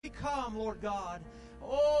We come, Lord God,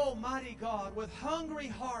 oh mighty God, with hungry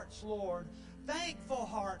hearts, Lord, thankful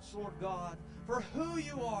hearts, Lord God, for who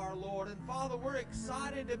you are, Lord. And Father, we're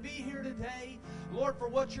excited to be here today, Lord, for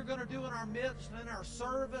what you're going to do in our midst and in our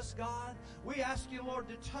service, God. We ask you, Lord,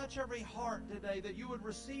 to touch every heart today, that you would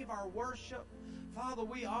receive our worship. Father,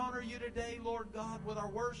 we honor you today, Lord God, with our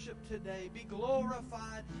worship today. Be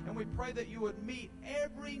glorified, and we pray that you would meet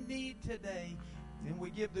every need today. And we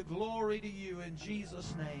give the glory to you in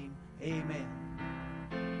Jesus' name. Amen.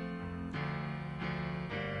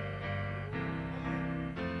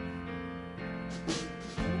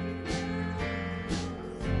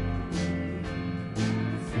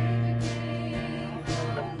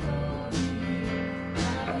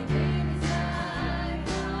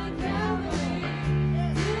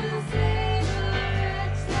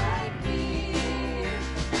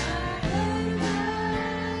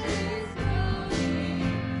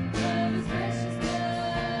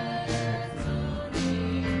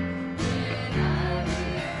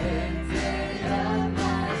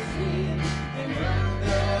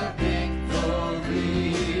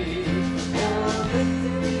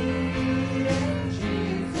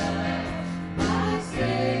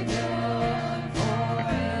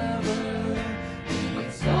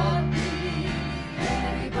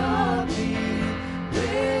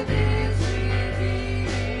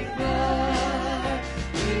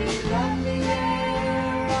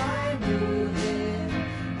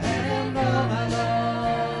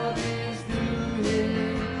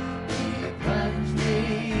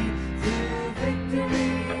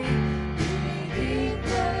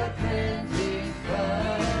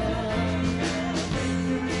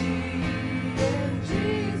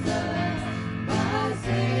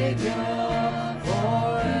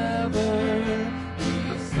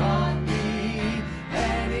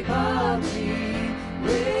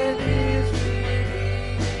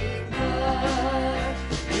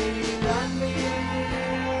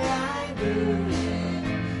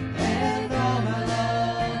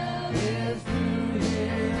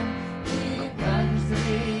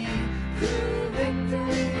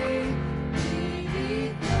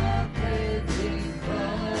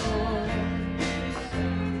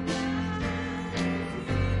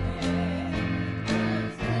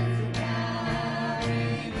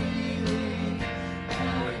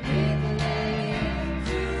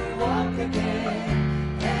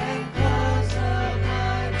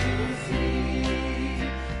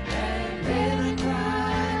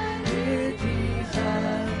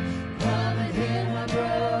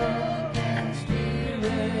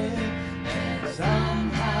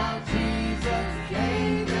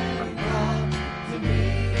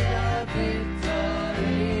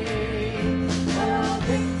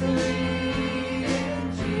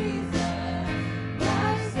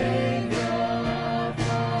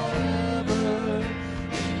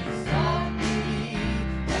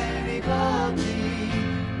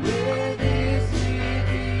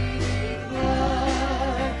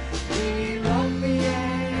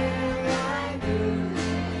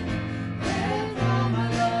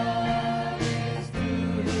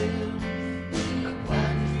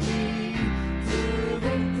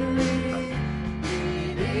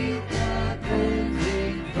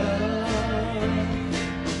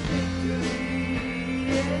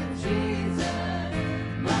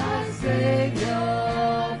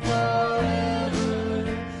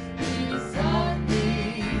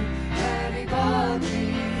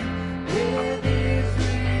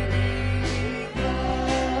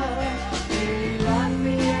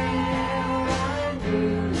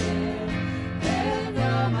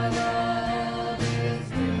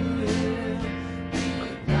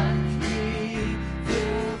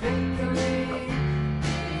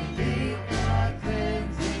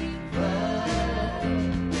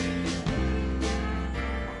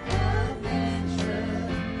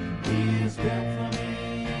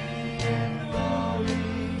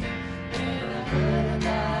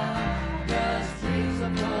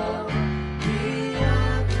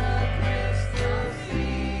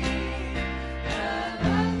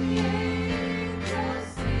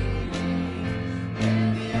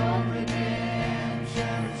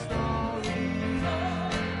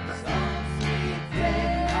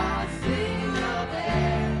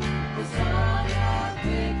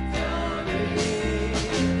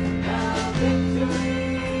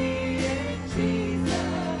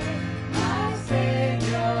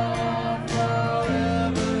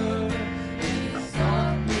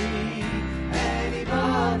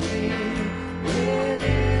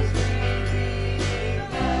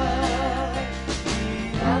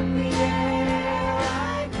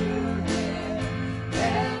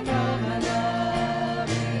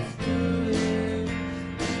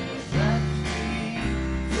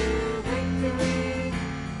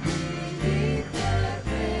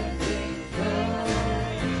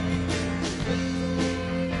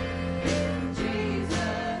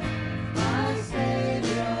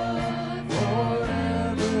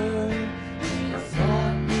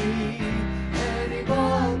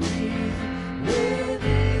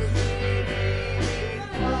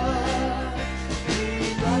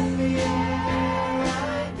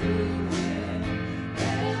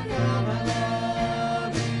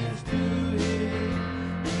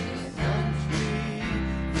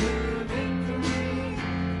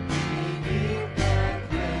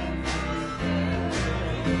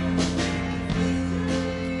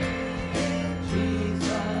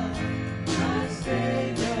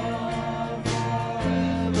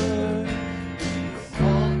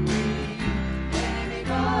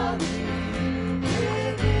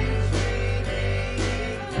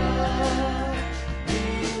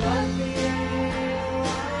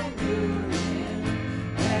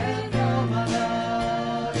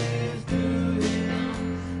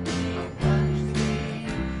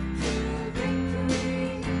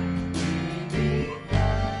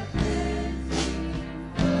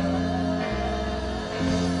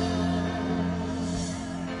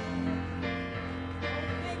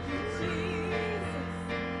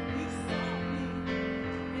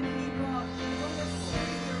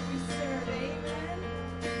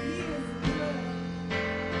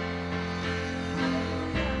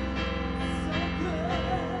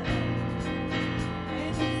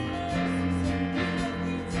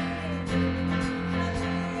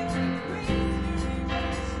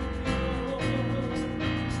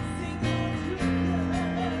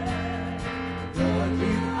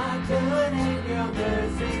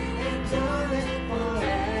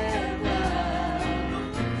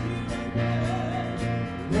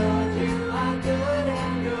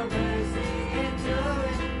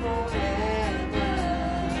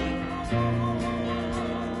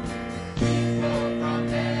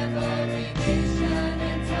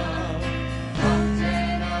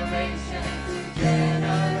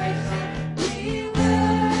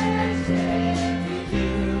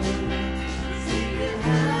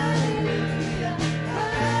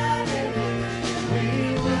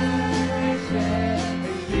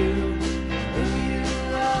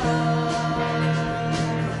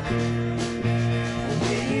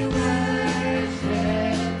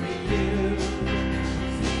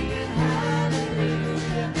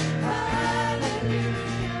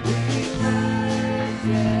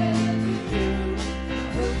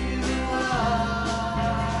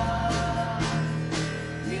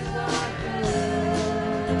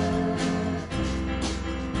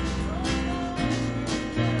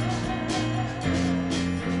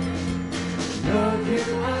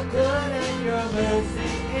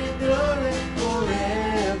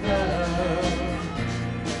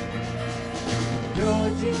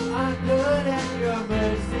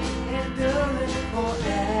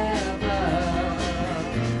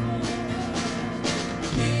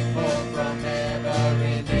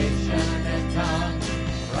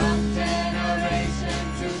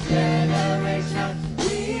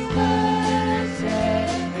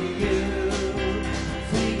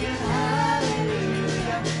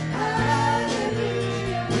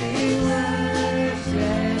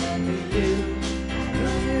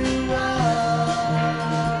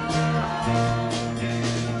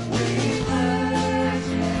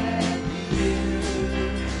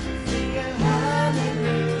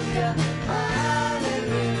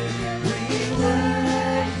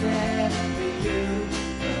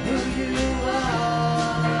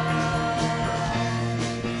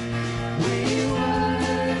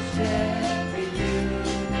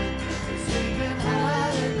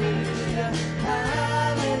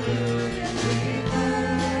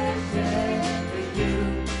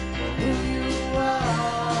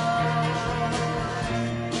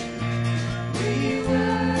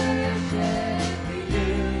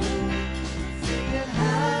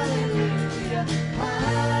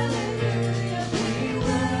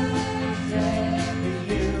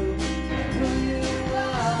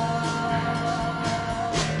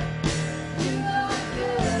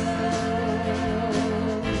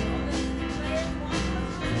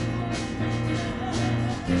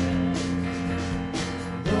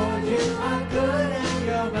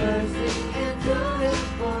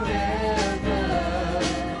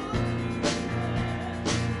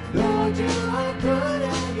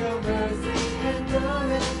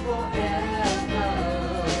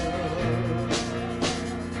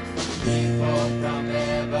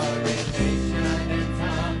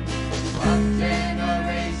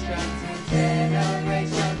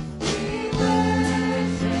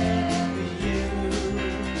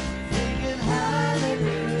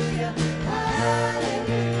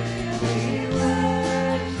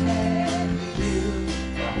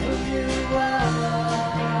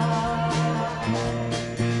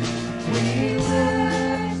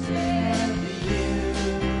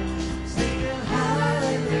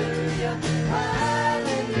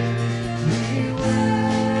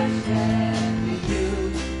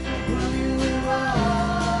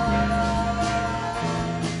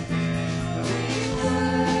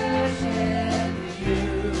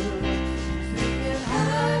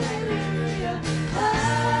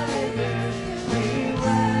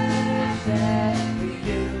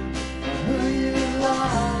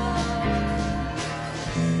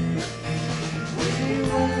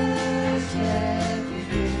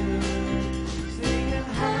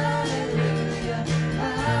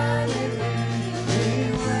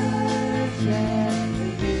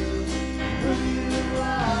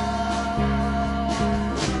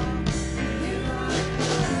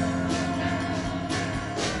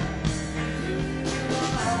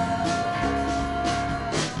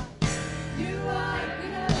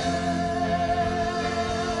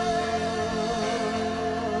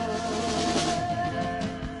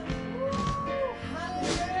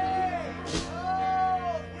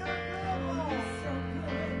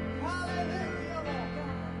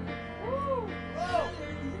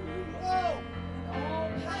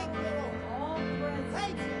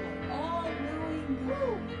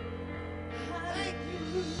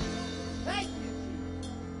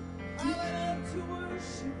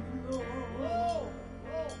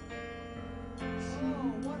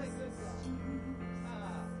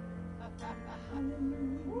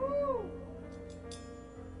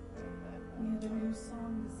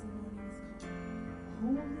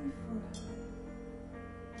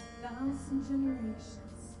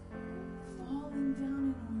 Generations falling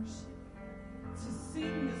down in worship to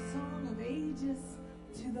sing the song of ages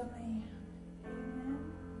to the Lamb. Amen.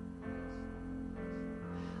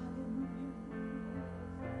 Hallelujah.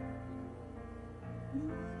 We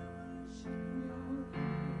worship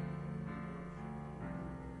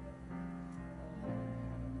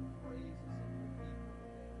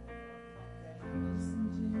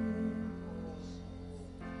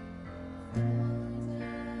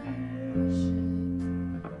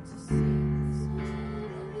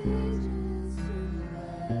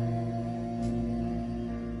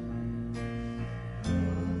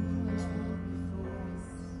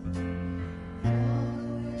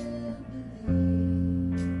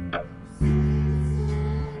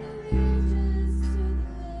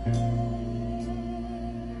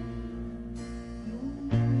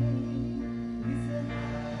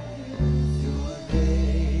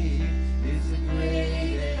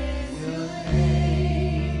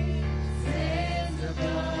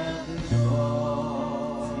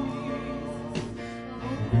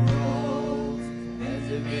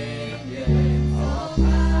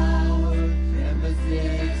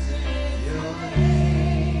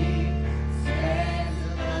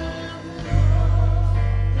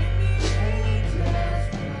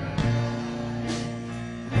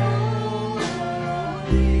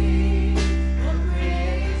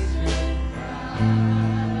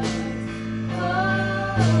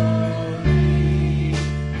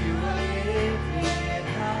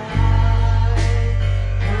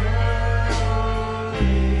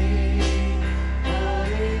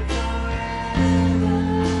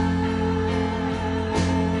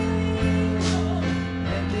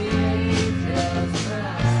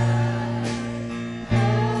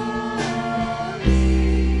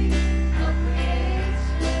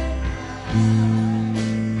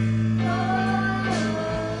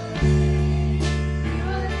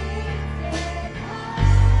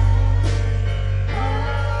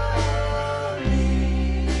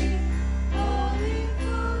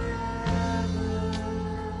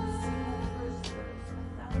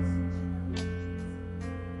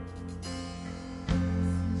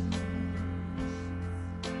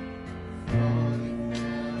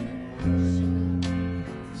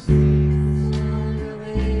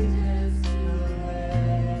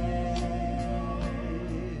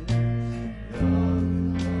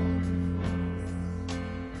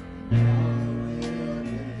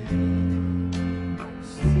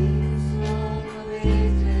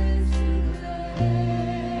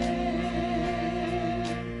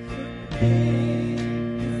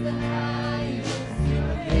is the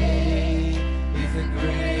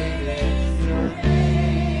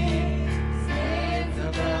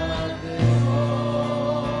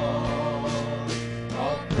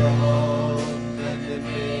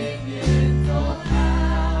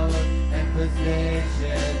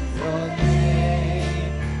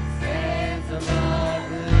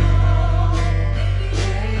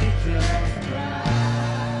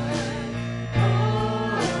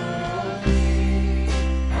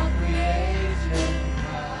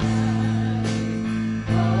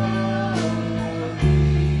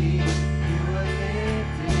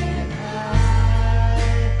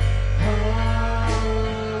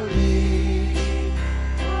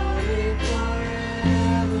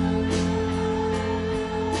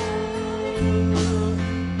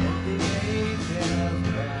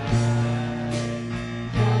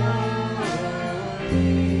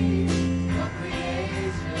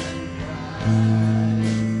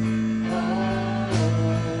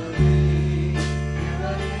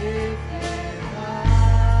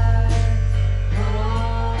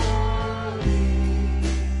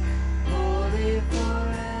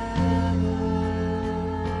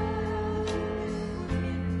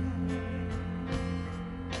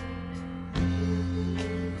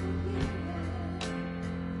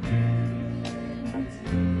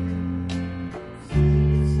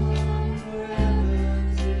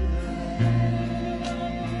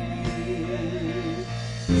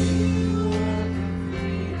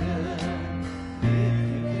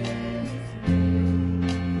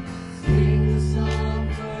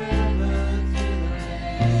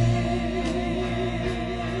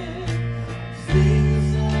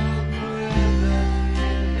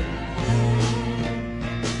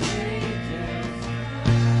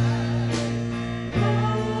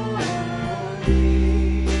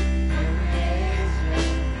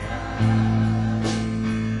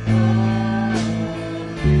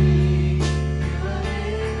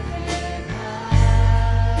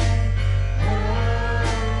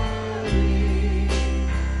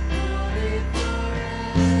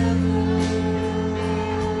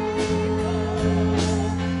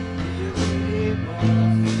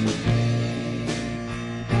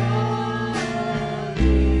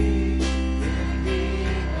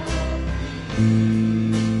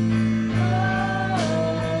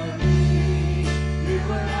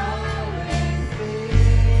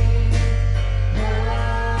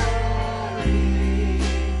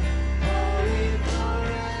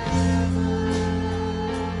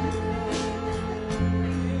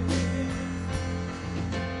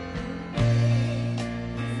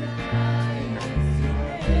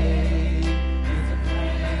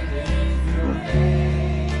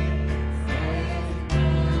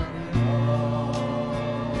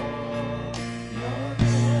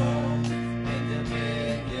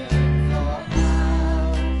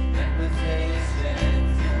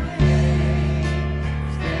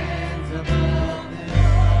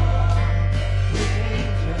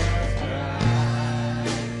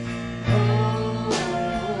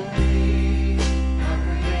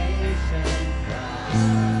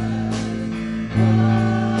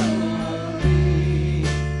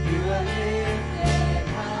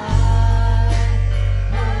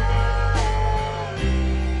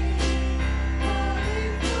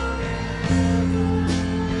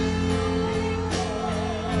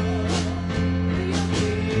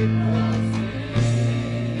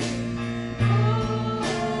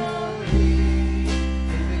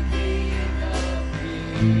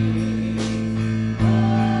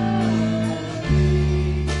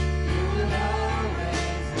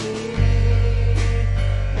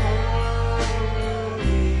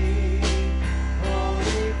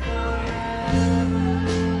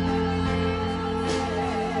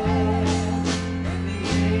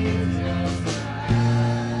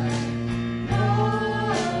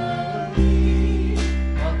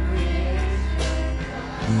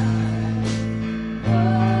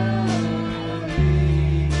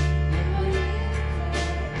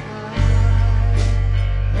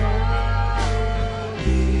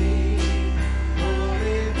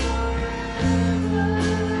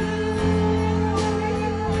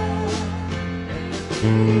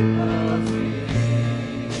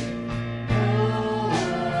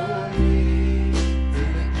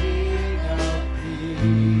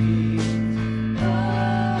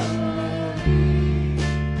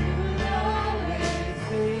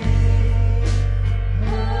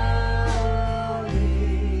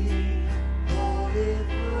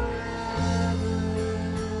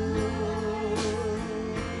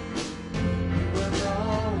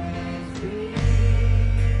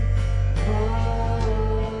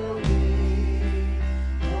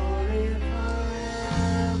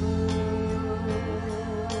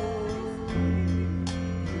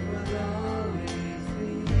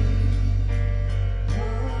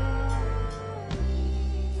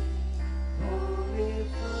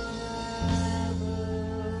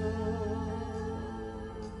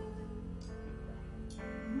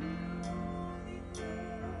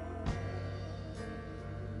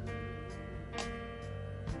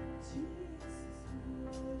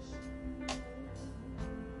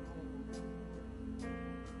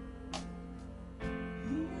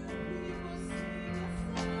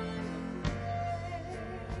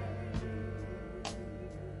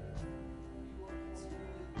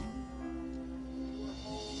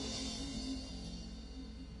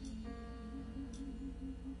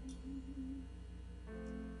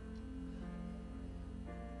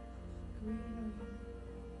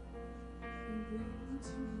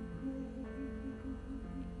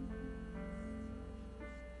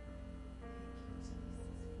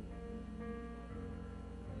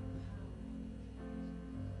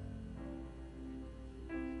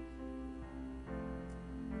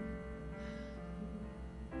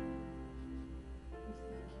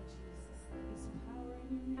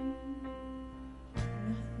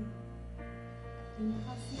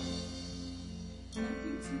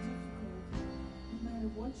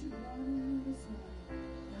what you brought in here this morning.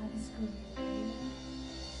 God is great. Amen.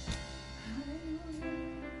 Hallelujah.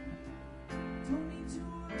 Don't need to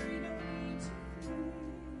worry, don't need to fear.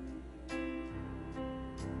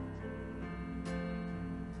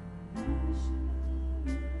 My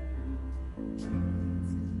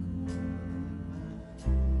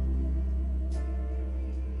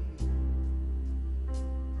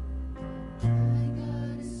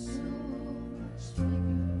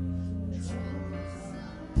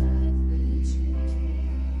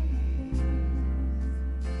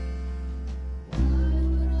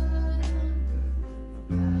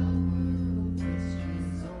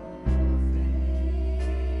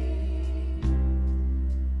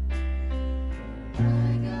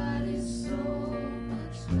God is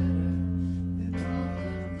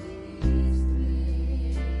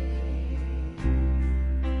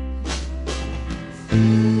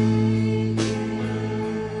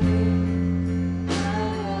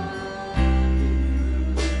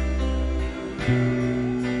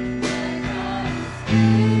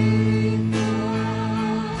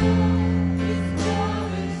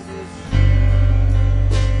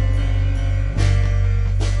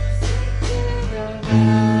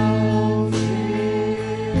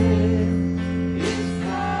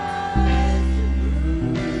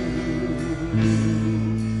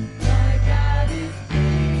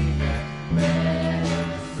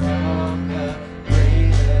bigger, stronger.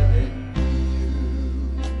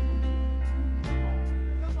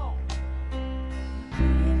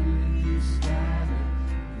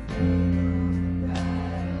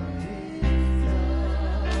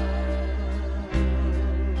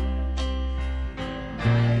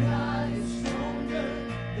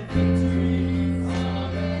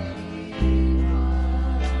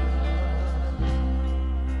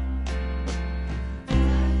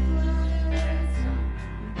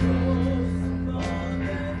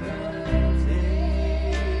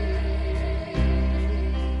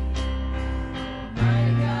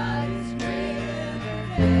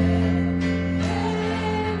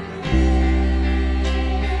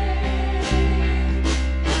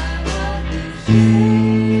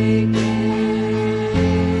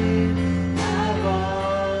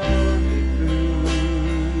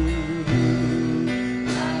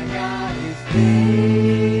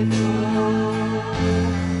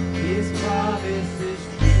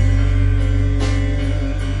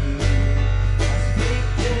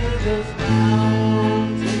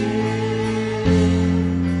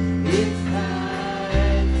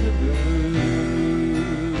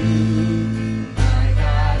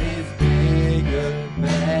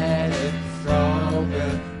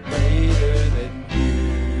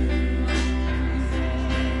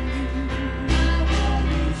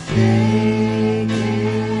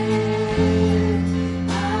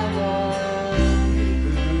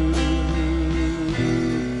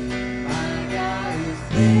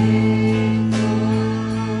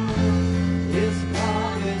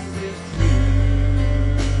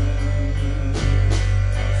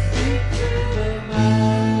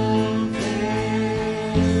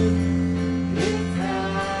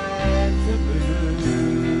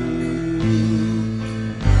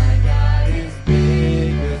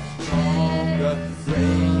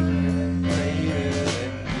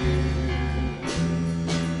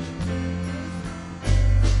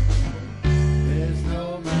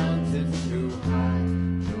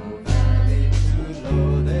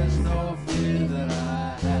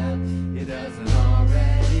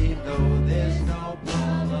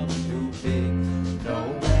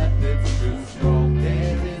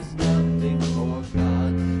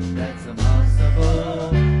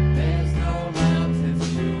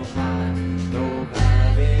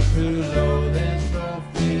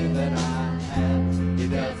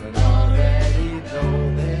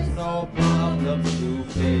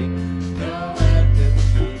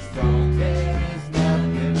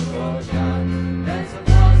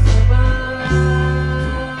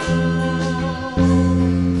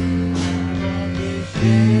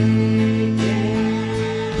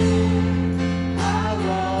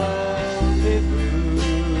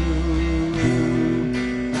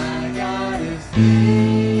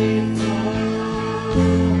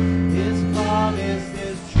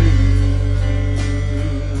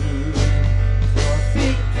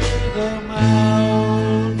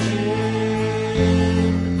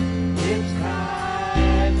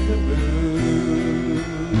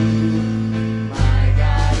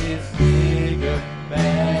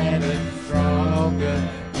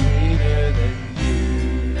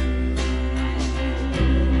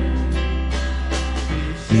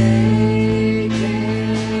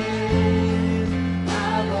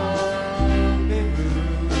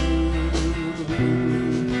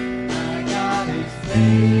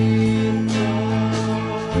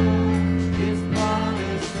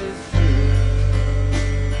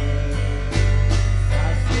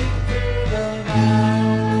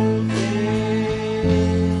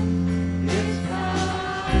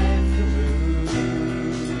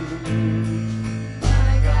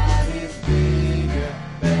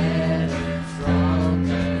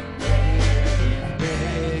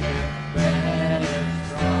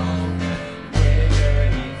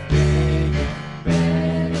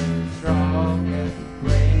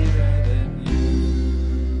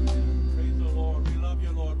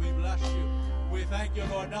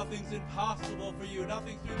 impossible for you.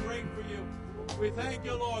 Nothing's too great for you. We thank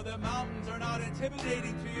you, Lord, that mountains are not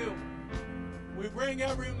intimidating to you. We bring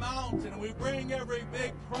every mountain, we bring every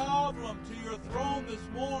big problem to your throne this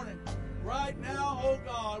morning. Right now, oh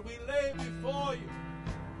God, we lay before you.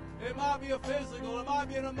 It might be a physical, it might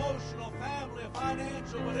be an emotional, family,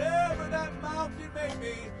 financial, whatever that mountain may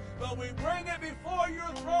be. But we bring it before your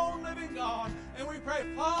throne, living God. And we pray,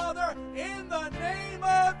 Father, in the name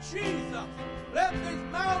of Jesus, let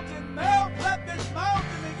this mountain melt. Let this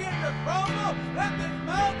mountain begin to crumble. Let this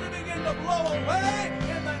mountain begin to blow away.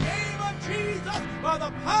 In the name of Jesus, by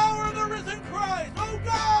the power of the risen Christ. Oh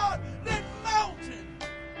God, let mountain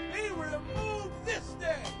be removed this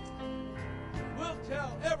day. We'll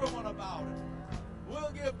tell everyone about it.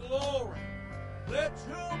 We'll give glory. Let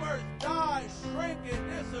tumors die, shrink,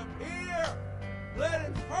 and disappear. Let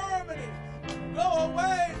infirmity go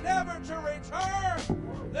away, never to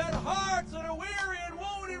return. Let hearts that are weary and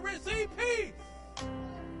wounded receive peace.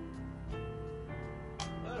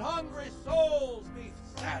 Let hungry souls be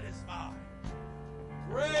satisfied,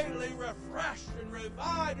 greatly refreshed and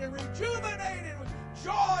revived and rejuvenated with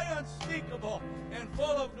joy unspeakable and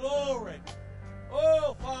full of glory.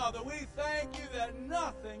 Oh, Father, we thank you that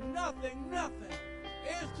nothing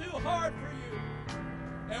is too hard for you.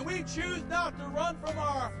 And we choose not to run from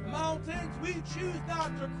our mountains. We choose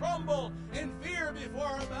not to crumble in fear before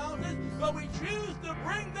our mountains, but we choose to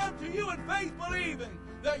bring them to you in faith, believing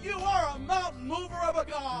that you are a mountain mover of a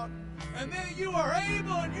God, and that you are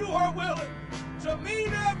able and you are willing to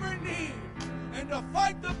meet every need and to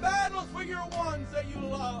fight the battles for your ones that you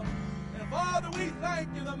love. Father, we thank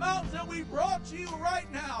you. The mountains that we brought to you right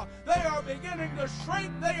now, they are beginning to shrink.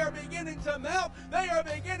 They are beginning to melt. They are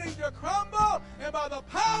beginning to crumble. And by the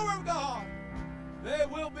power of God, they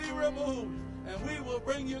will be removed. And we will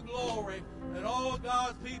bring you glory. And all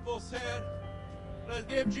God's people said, let's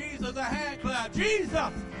give Jesus a hand clap.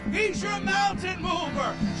 Jesus, he's your mountain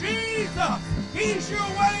mover. Jesus, he's your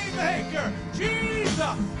way maker.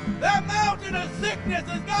 Jesus, that mountain of sickness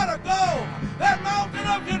has got to go. That mountain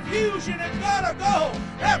of confusion has got to go.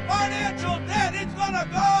 That financial debt, it's going to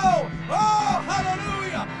go. Oh,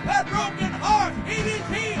 hallelujah. That broken heart, it is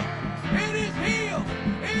healed. It is healed.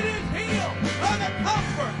 It is healed by the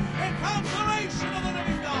comfort and consolation of the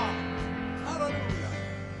living God. Hallelujah.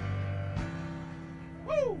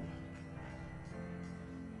 Woo!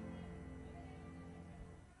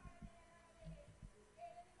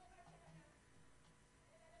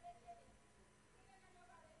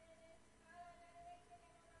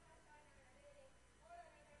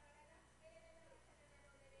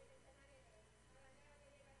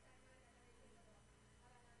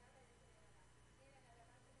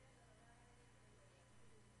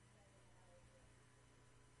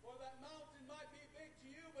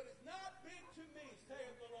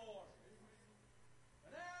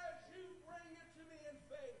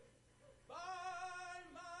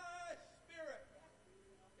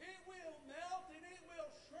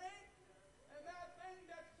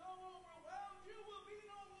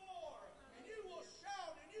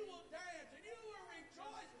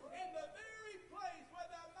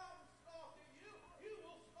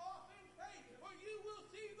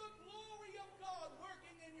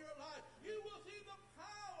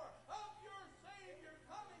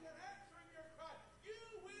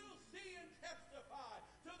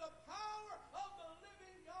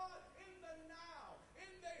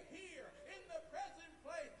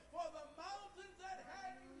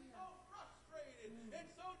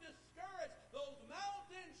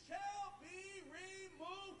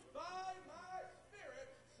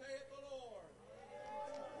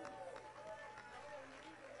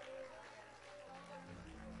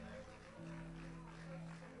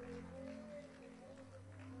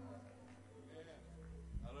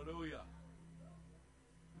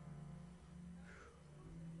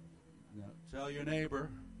 Tell your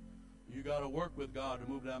neighbor, you got to work with God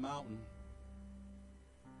to move that mountain.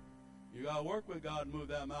 You got to work with God to move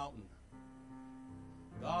that mountain.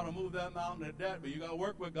 God will move that mountain of debt, but you got to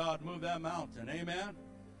work with God to move that mountain. Amen?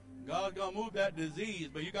 God's going to move that disease,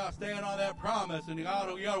 but you got to stand on that promise, and you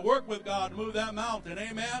got to work with God to move that mountain.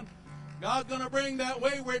 Amen? God's going to bring that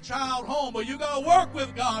wayward child home, but you got to work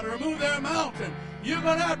with God to remove their mountain. You're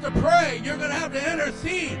going to have to pray. You're going to have to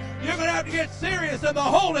intercede. You're going to have to get serious in the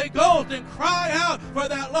Holy Ghost and cry out for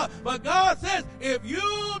that love. But God says, if you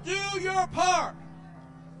do your part,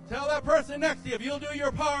 tell that person next to you, if you'll do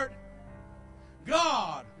your part,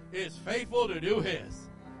 God is faithful to do his.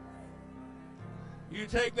 You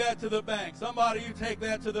take that to the bank. Somebody, you take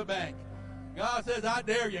that to the bank. God says, I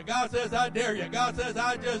dare you. God says, I dare you. God says,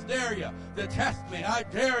 I just dare you to test me. I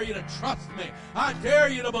dare you to trust me. I dare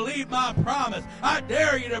you to believe my promise. I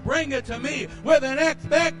dare you to bring it to me with an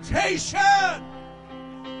expectation.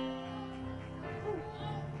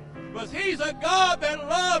 Because he's a God that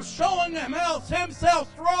loves showing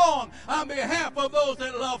himself strong on behalf of those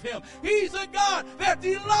that love him. He's a God that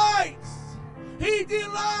delights. He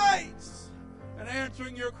delights in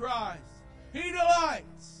answering your cries. He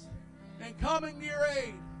delights and coming to your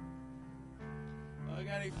aid. Like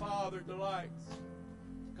any father delights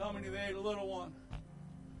coming to the aid of the little one.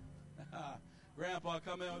 Grandpa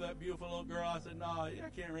come in with that beautiful little girl. I said, no, I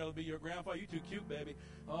can't really be your grandpa. You too cute, baby.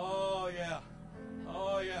 Oh, yeah.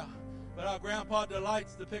 Oh, yeah. But our grandpa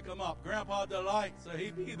delights to pick him up. Grandpa delights, so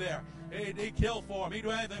he'd be there. He'd kill for him. He'd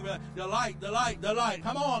do anything with it. Delight, delight, delight.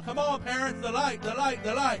 Come on, parents. Delight, delight,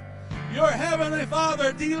 delight. Your heavenly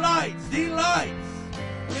Father delights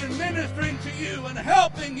in ministering to you and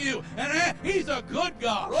helping you. And he's a good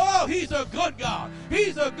God. Oh, he's a good God.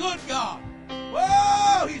 He's a good God.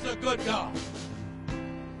 Oh, he's a good God.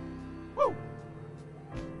 Woo.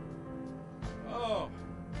 Oh,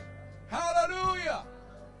 hallelujah.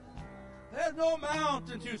 There's no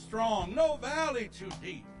mountain too strong, no valley too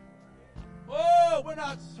deep. Oh, we're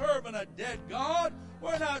not serving a dead God.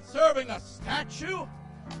 We're not serving a statue.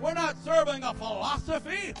 We're not serving a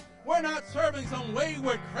philosophy. We're not serving some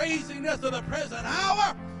wayward craziness of the present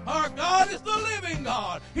hour. Our God is the living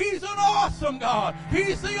God. He's an awesome God.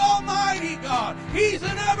 He's the almighty God. He's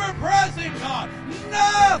an ever-present God.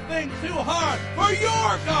 Nothing too hard for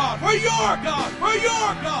your God, for your God, for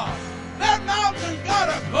your God. That mountain's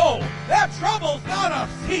gotta go. That trouble's gotta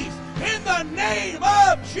cease. In the name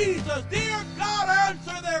of Jesus, dear God,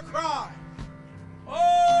 answer their cry.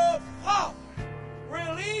 Oh, Father,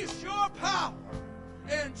 release your power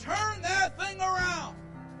and turn that thing around.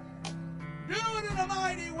 Do it in a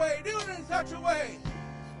mighty way. Do it in such a way.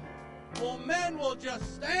 Well, men will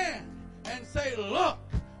just stand and say, look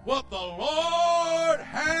what the Lord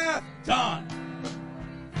hath done.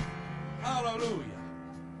 Hallelujah.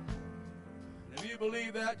 And if you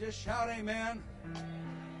believe that, just shout amen.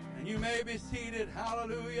 And you may be seated.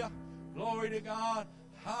 Hallelujah. Glory to God.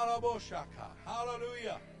 Hallelujah.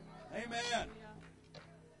 Hallelujah. Amen.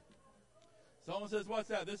 Someone says, what's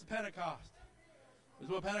that? This is Pentecost. This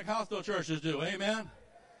is what Pentecostal churches do. Amen.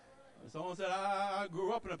 Someone said, I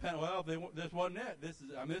grew up in a Pentecost. Well, this wasn't it. This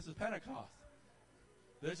is Pentecost.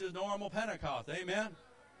 This is normal Pentecost. Amen.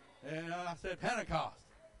 And I said Pentecost.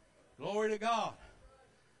 Glory to God.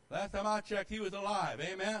 Last time I checked, he was alive.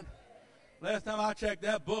 Amen. Last time I checked,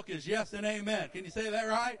 that book is yes and amen. Can you say that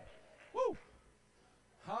right? Woo.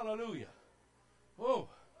 Hallelujah. Whoa.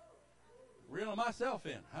 Reeling myself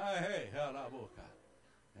in. Hey,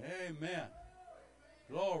 amen.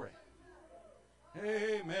 Glory.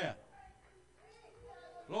 Amen.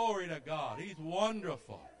 Glory to God. He's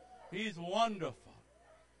wonderful. He's wonderful.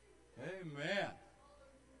 Amen.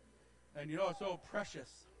 And you know, it's so precious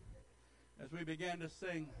as we began to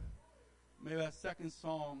sing maybe that second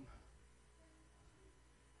song.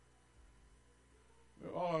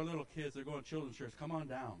 All our little kids are going to children's church. Come on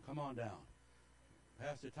down. Come on down.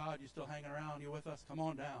 Pastor Todd, you still hanging around? You with us? Come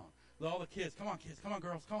on down. All the kids. Come on, kids. Come on,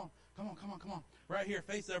 girls. Come on. Come on, come on, come on. Right here,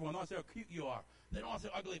 face everyone. They want to say how cute you are. They don't want to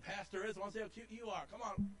say how ugly pastor is. They want to say how cute you are. Come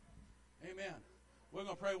on. Amen. We're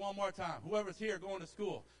going to pray one more time. Whoever's here going to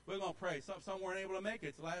school, we're going to pray. Some weren't able to make it.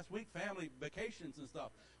 It's last week, family vacations and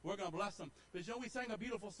stuff. We're going to bless them. But you know, we sang a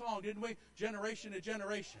beautiful song, didn't we? Generation to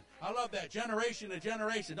generation. I love that. Generation to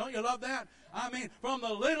generation. Don't you love that? I mean, from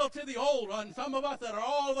the little to the old, and some of us that are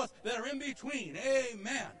all of us that are in between.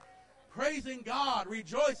 Amen. Praising God,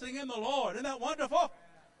 rejoicing in the Lord. Isn't that wonderful?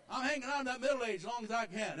 I'm hanging on that middle age as long as I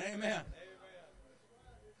can. Amen.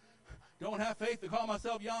 Don't have faith to call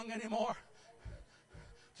myself young anymore.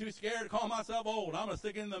 Too scared to call myself old. I'm going to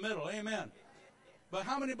stick in the middle. Amen. But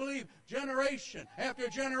how many believe generation after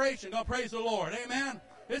generation going to praise the Lord? Amen.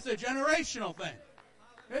 It's a generational thing.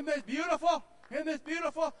 Isn't this beautiful? Isn't this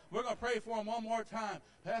beautiful? We're going to pray for them one more time.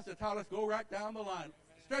 Pastor Todd, let's go right down the line.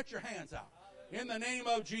 Stretch your hands out. In the name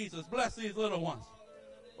of Jesus, bless these little ones.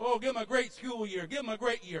 Oh, give them a great school year. Give them a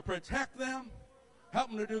great year. Protect them. Help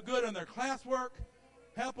them to do good in their classwork.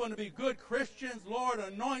 Help them to be good Christians. Lord,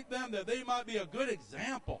 anoint them that they might be a good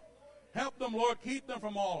example. Help them, Lord, keep them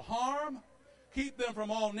from all harm. Keep them from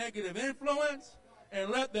all negative influence. And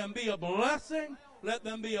let them be a blessing. Let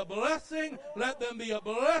them be a blessing. Let them be a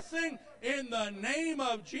blessing in the name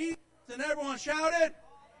of Jesus. And everyone shouted.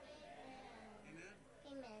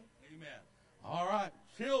 Amen. Amen. All right.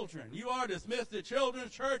 Children, you are dismissed to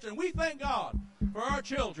Children's Church. And we thank God for our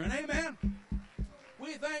children. Amen.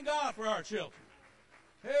 We thank God for our children.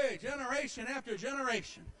 Hey, generation after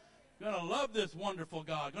generation, going to love this wonderful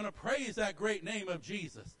God, going to praise that great name of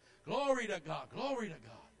Jesus. Glory to God, glory to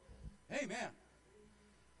God. Amen.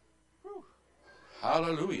 Whew.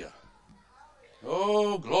 Hallelujah.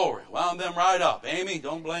 Oh, glory. Wound them right up. Amy,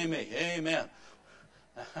 don't blame me. Amen.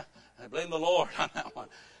 I blame the Lord on that one.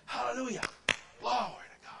 Hallelujah. Glory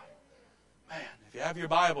to God. Man, if you have your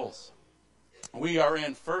Bibles, we are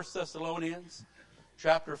in 1 Thessalonians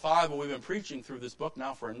chapter 5, and we've been preaching through this book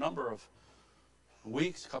now for a number of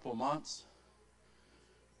weeks, a couple of months.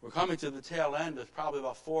 We're coming to the tail end. There's probably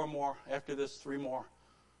about 4 more, after this, 3 more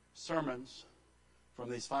sermons from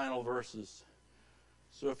these final verses.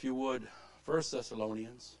 So if you would, 1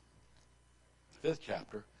 Thessalonians, 5th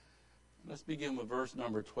chapter. Let's begin with verse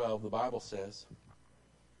number 12. The Bible says,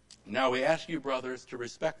 "Now we ask you, brothers, to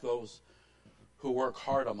respect those who work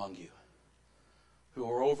hard among you, who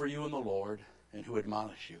are over you in the Lord, and who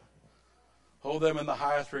admonish you. Hold them in the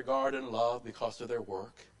highest regard and love because of their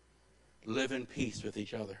work. Live in peace with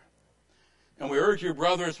each other. And we urge you,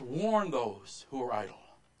 brothers, warn those who are idle.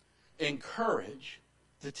 Encourage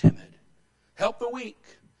the timid. Help the weak.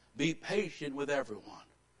 Be patient with everyone.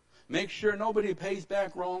 Make sure nobody pays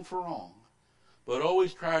back wrong for wrong, but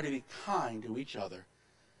always try to be kind to each other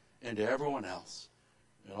and to everyone else."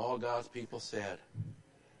 And all God's people said.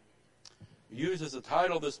 Use as a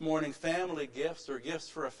title this morning, Family Gifts, or Gifts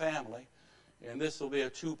for a Family. And this will be a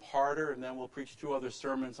 2-parter, and then we'll preach 2 other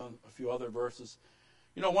sermons on a few other verses.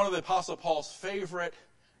 You know, one of the Apostle Paul's favorite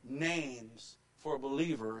names for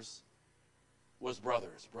believers was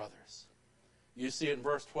brothers. You see it in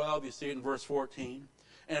verse 12, you see it in verse 14.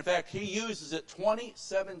 And in fact, he uses it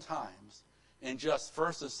 27 times in just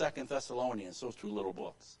 1st and 2nd Thessalonians, those 2 little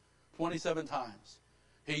books. 27 times.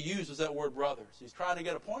 He uses that word brothers. He's trying to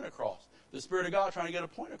get a point across. The Spirit of God trying to get a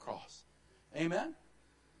point across. Amen?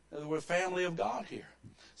 We're a family of God here.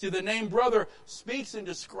 See, the name brother speaks and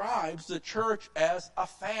describes the church as a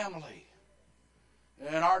family.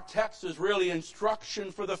 And our text is really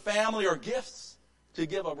instruction for the family, or gifts to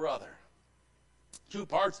give a brother. 2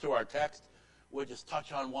 parts to our text. We'll just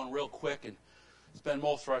touch on one real quick and spend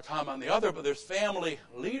most of our time on the other. But there's family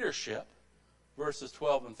leadership, verses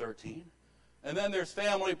 12 and 13. And then there's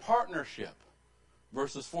family partnership,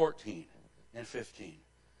 verses 14 and 15.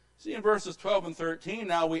 See, in verses 12 and 13,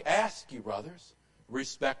 "Now we ask you, brothers,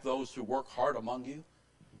 respect those who work hard among you,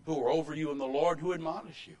 who are over you in the Lord, who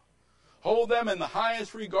admonish you. Hold them in the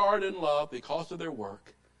highest regard and love because of their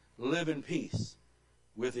work. Live in peace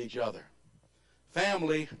with each other."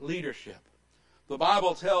 Family leadership. The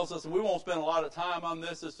Bible tells us, and we won't spend a lot of time on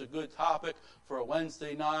this, it's a good topic for a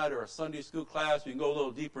Wednesday night or a Sunday school class. We can go a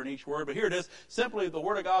little deeper in each word, but here it is. Simply, the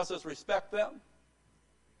Word of God says, respect them.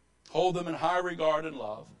 Hold them in high regard and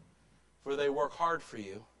love, for they work hard for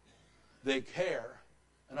you. They care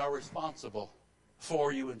and are responsible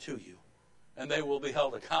for you and to you, and they will be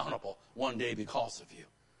held accountable one day because of you.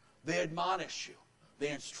 They admonish you.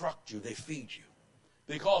 They instruct you. They feed you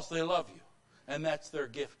because they love you, and that's their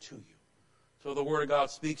gift to you. So the Word of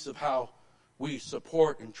God speaks of how we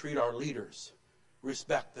support and treat our leaders,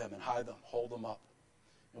 respect them and hide them, hold them up.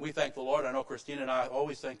 And we thank the Lord. I know Christina and I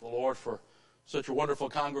always thank the Lord for such a wonderful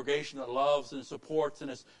congregation that loves and supports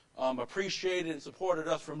and has appreciated and supported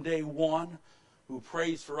us from day one, who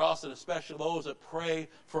prays for us, and especially those that pray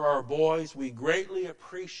for our boys. We greatly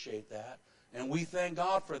appreciate that, and we thank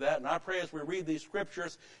God for that. And I pray as we read these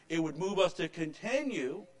scriptures, it would move us to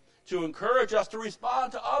continue to encourage us to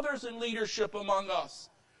respond to others in leadership among us.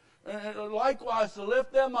 And likewise, to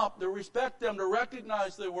lift them up, to respect them, to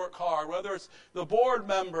recognize they work hard, whether it's the board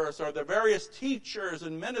members or the various teachers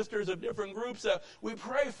and ministers of different groups that we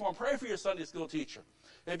pray for them. Pray for your Sunday school teacher.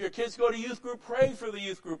 If your kids go to youth group, pray for the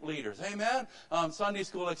youth group leaders. Amen? Sunday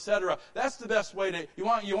school, etc. That's the best way to, you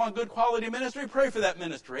want good quality ministry? Pray for that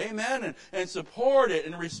ministry. Amen? And support it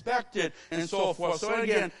and respect it and so forth. So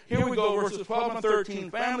again, here we go, verses 12 and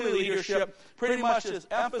 13, family leadership, pretty much is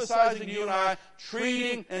emphasizing you and I,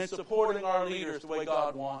 treating and supporting our leaders the way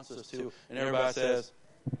God wants us to. And everybody says,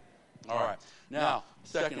 all right. Now,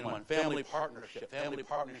 second one, family partnership,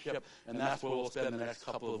 and that's where we'll spend the next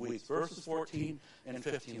couple of weeks. Verses 14 and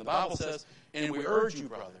 15. The Bible says, "And we urge you,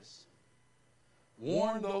 brothers,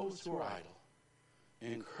 warn those who are idle,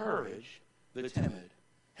 encourage the timid,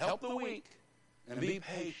 help the weak, and be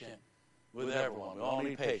patient with everyone." We all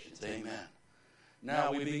need patience. Amen.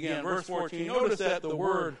 Now we begin. Verse 14. Notice that the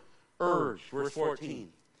word urge, verse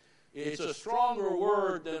 14. It's a stronger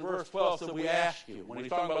word than verse 12, so we ask you. When he's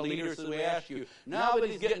talking about leaders, so we ask you. Now that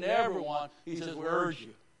he's getting to everyone, he says, we urge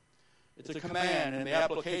you. It's a command, and the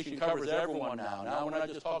application covers everyone now. Now we're not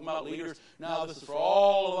just talking about leaders. Now this is for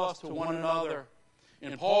all of us to one another.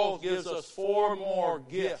 And Paul gives us 4 more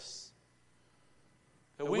gifts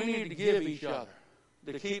that we need to give each other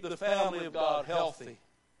to keep the family of God healthy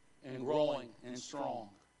and growing and strong.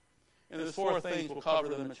 And there's 4 things. We'll cover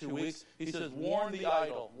them in 2 weeks. He says, warn the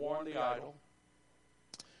idle. Warn the idle.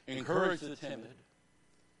 Encourage the timid.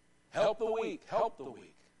 Help the weak. Help the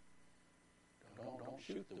weak. Don't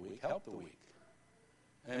shoot the weak. Help the weak.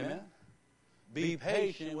 Amen? Be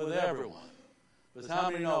patient with everyone. But how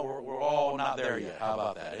many know we're all not there yet? How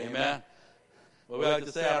about that? Amen? Well, we like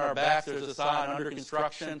to say on our backs there's a sign, under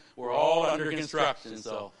construction. We're all under construction,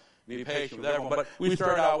 so be patient with everyone. But we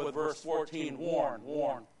start out with verse 14. Warn,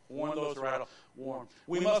 warn. Warn those who are idle. Warn.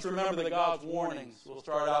 We must remember that God's warnings. We'll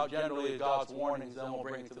start out generally at God's warnings, then we'll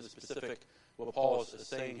bring it to the specific, what Paul is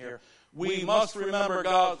saying here. We must remember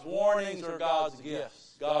God's warnings or God's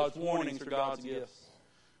gifts. God's warnings or God's gifts.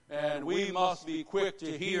 And we must be quick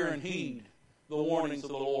to hear and heed the warnings of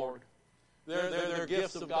the Lord. They're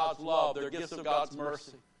gifts of God's love. They're gifts of God's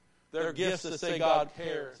mercy. They're gifts that say God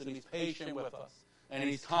cares and He's patient with us and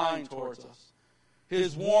He's kind towards us.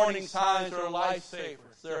 His warning signs are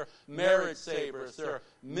lifesavers. They're marriage savers. They're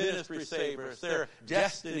ministry savers. They're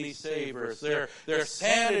destiny savers. They're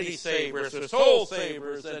sanity savers. They're soul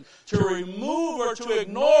savers. And to remove or to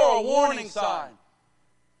ignore a warning sign,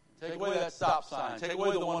 take away that stop sign. Take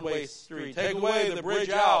away the one-way street. Take away the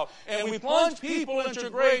bridge out. And we plunge people into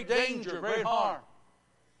great danger, great harm,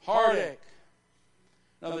 heartache.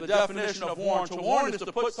 Now, the definition of warn. To warn is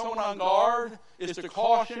to put someone on guard, is to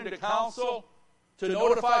caution, to counsel, to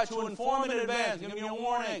notify, to inform in advance, give you a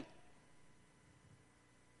warning.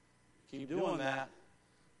 Keep doing that.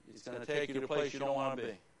 It's going to take you to a place you don't want to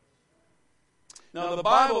be. Now, the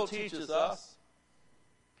Bible teaches us,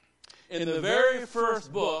 in the very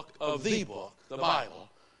first book of the book, the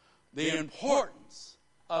Bible, the importance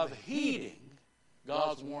of heeding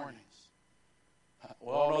God's warnings.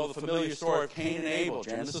 We all know the familiar story of Cain and Abel,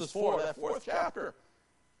 Genesis 4, that 4th chapter.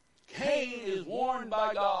 Cain is warned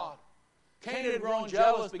by God. Cain had grown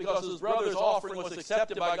jealous because his brother's offering was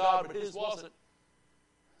accepted by God, but his wasn't.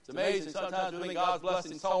 It's amazing. Sometimes we think God's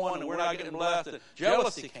blessing someone and we're not getting blessed. And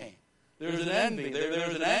jealousy came. There was an envy. There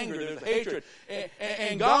was an anger. There was hatred.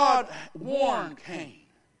 And God warned Cain.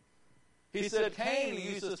 He said, Cain,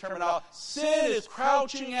 he used this terminology, sin is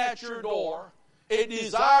crouching at your door. It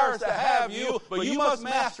desires to have you, but you must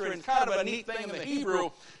master it. It's kind of a neat thing in the Hebrew.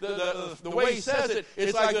 The way he says it,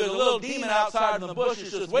 it's like there's a little demon outside in the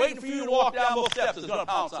bushes just waiting for you to walk down those steps. It's going to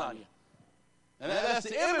pounce on you. And that's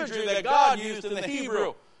the imagery that God used in the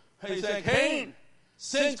Hebrew. He said, Cain,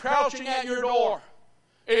 sin's crouching at your door.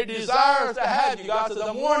 It desires to have you. God says,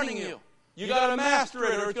 I'm warning you. You got to master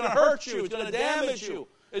it or it's going to hurt you. It's going to damage you.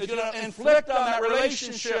 It's going to inflict on that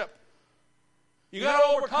relationship. You got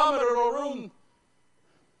to overcome it or it'll ruin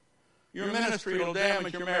your ministry. It'll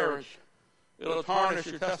damage your marriage. It'll tarnish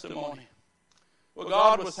your testimony. What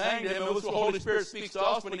God was saying to him, it was what the Holy Spirit speaks to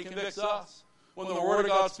us when He convicts us. When the Word of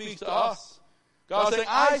God speaks to us. God's saying,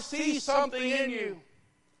 I see something in you.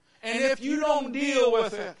 And if you don't deal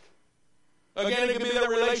with it, again, it could be that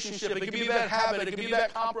relationship, it could be that habit, it could be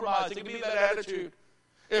that compromise, it could be that attitude.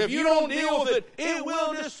 If you don't deal with it, it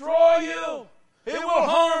will destroy you. It will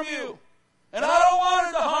harm you. And I don't want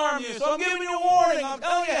it to harm you, so I'm giving you a warning. I'm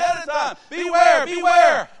telling you ahead of time. Beware,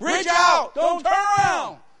 beware. Reach out. Don't turn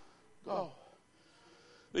around. Go.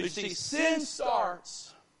 But you see, sin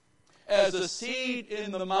starts as a seed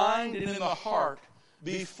in the mind and in the heart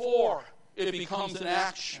before it becomes an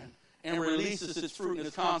action and releases its fruit and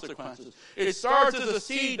its consequences. It starts as a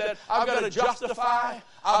seed that I've got to justify,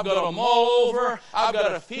 I've got to mull over, I've got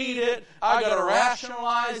to feed it, I've got to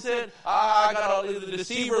rationalize it, the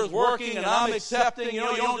deceiver is working and I'm accepting. You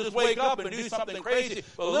don't just wake up and do something crazy,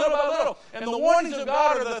 but little by little. And the warnings of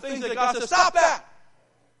God are the things that God says, stop that.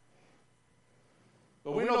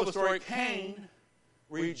 But we know the story. Cain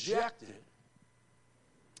rejected.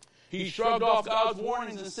 He shrugged off God's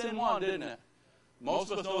warnings and sin won, didn't it?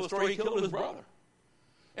 Most of us know the story. He killed his brother.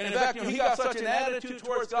 And in fact, he got such an attitude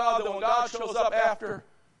towards God that when God shows up after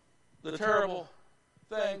the terrible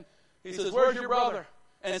thing, He says, where's your brother?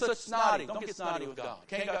 And it's such snotty. Don't get snotty with God.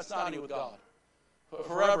 Cain got snotty with God.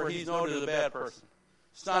 Forever, he's noted as a bad person.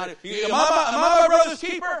 Snotty. Am I my brother's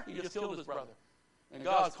keeper? He just killed his brother. And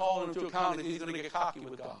God's calling him to account that he's going to get cocky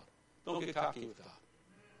with God. Don't get cocky with God.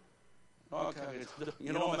 Okay.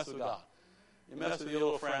 You don't mess with God. You mess with your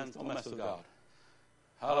little friends, don't mess with God.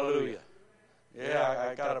 Hallelujah. Yeah,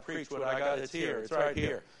 I got to preach what I got. It's here. It's right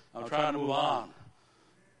here. I'm trying to move on.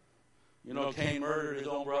 You know, Cain murdered his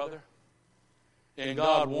own brother. And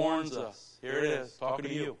God warns us. Here it is, talking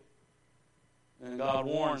to you. And God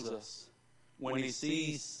warns us when He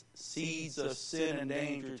sees seeds of sin and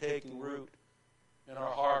danger taking root in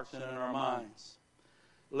our hearts and in our minds.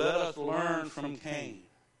 Let us learn from Cain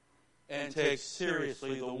and take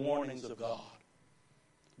seriously the warnings of God.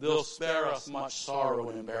 They'll spare us much sorrow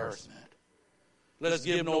and embarrassment. Let's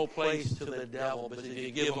give no place to the devil, but if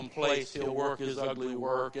you give him place, he'll work his ugly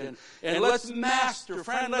work. And let's master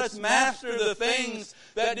the things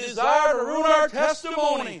that desire to ruin our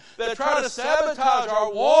testimony, that try to sabotage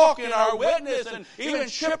our walk and our witness and even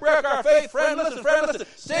shipwreck our faith. Friend, listen.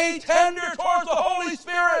 Stay tender towards the Holy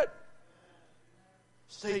Spirit.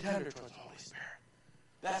 Stay tender towards the Holy Spirit.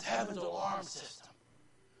 That's heaven's alarm system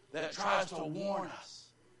that tries to warn us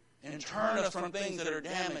and turn us from things that are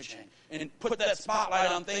damaging and put that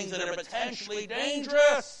spotlight on things that are potentially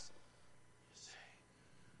dangerous. You see,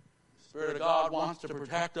 the Spirit of God wants to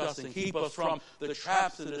protect us and keep us from the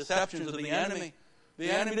traps and deceptions of the enemy.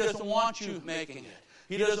 The enemy doesn't want you making it.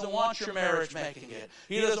 He doesn't want your marriage making it.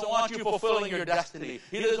 He doesn't want you fulfilling your destiny.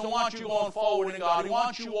 He doesn't want you going forward in God. He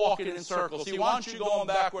wants you walking in circles. He wants you going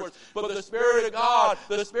backwards. But the Spirit of God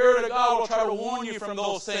will try to warn you from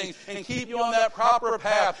those things and keep you on that proper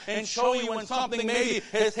path and show you when something maybe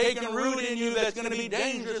has taken root in you that's going to be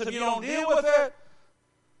dangerous if you don't deal with it.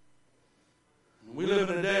 We live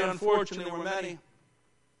in a day, unfortunately, where many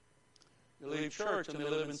leave church and they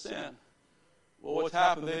live in sin. Well, what's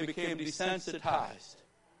happened? They became desensitized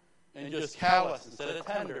and just callous instead of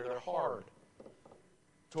tender. They're hard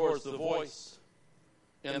towards the voice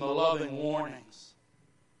and the loving warnings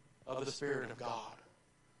of the Spirit of God.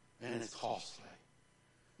 And it's costly.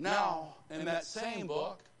 Now, in that same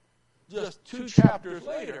book, just 2 chapters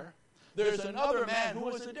later, there's another man who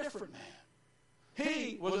was a different man.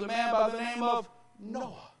 He was a man by the name of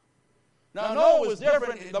Noah. Now, Noah was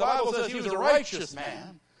different. The Bible says he was a righteous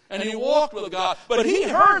man. And he walked with God. But he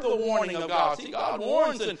heard the warning of God. See, God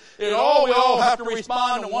warns, and we all have to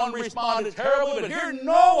respond, and one responded terribly. But here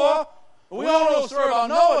Noah, we all know the story about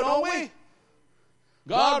Noah, don't we?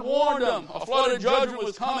 God warned him. A flood of judgment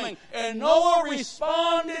was coming. And Noah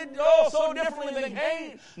responded, so differently than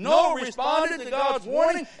Cain. Noah responded to God's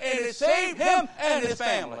warning, and it saved him and his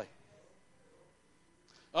family.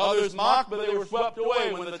 Others mocked, but they were swept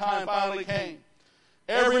away when the time finally came.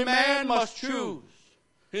 Every man must choose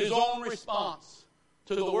his own response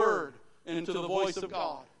to the Word and to the voice of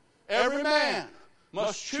God. Every man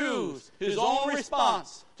must choose his own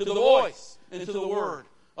response to the voice and to the Word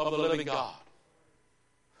of the living God.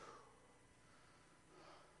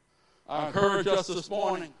 I encourage us this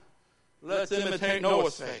morning, let's imitate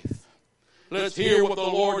Noah's faith. Let's hear what the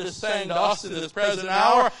Lord is saying to us in this present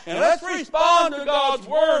hour, and let's respond to God's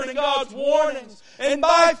Word and God's warnings. And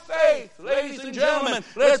by faith, ladies and gentlemen,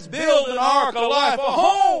 let's build an ark, a life, a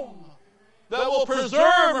home that will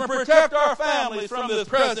preserve and protect our families from this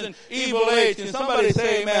present evil age. Can somebody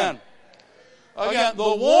say amen? Again, the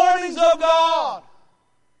warnings of God.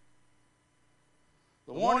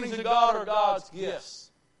 The warnings of God are God's gifts.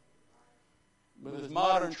 But in this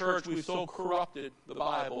modern church, we've so corrupted the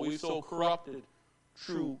Bible. We've so corrupted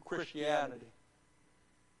true Christianity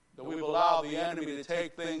that we've allowed the enemy to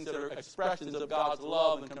take things that are expressions of God's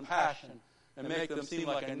love and compassion and make them seem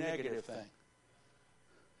like a negative thing.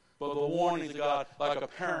 But the warnings of God, like a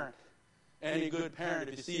parent, any good parent,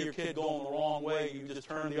 if you see your kid going the wrong way, you just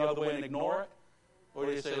turn the other way and ignore it? Or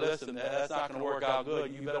do you say, listen, that's not going to work out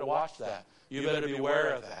good. You better watch that. You better be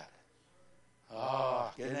aware of that.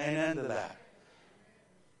 Get an end to that.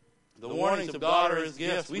 The warnings of God are His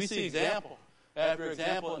gifts. We see example after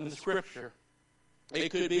example in the Scripture. It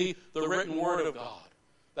could be the written Word of God.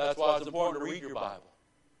 That's why it's important to read your Bible.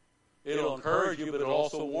 It'll encourage you, but it'll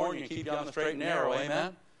also warn you, keep you on the straight and narrow.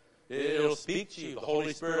 Amen? It'll speak to you. The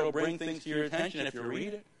Holy Spirit will bring things to your attention if you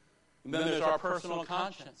read it. And then there's our personal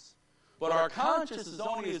conscience. But our conscience is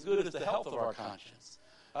only as good as the health of our conscience.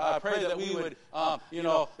 I pray that we would,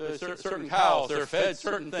 certain cows, they're fed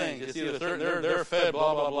certain things. You see, they're fed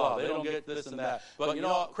blah, blah, blah. They don't get this and that. But,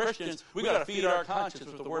 Christians, we got to feed our conscience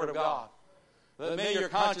with the Word of God. May your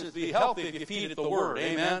conscience be healthy if you feed it the Word.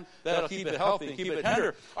 Amen? That'll keep it healthy and keep it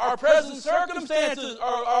tender. Our present circumstances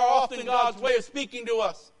are often God's way of speaking to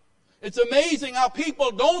us. It's amazing how people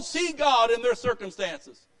don't see God in their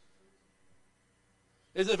circumstances.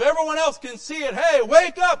 As if everyone else can see it. Hey,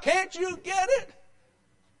 wake up. Can't you get it?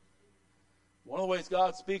 One of the ways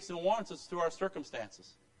God speaks and warns us through our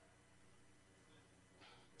circumstances.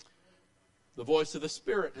 The voice of the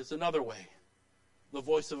Spirit is another way. The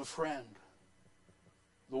voice of a friend.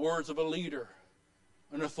 The words of a leader.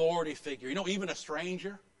 An authority figure. Even a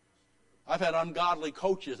stranger. I've had ungodly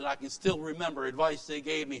coaches, and I can still remember advice they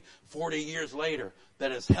gave me 40 years later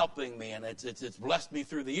that is helping me, and it's blessed me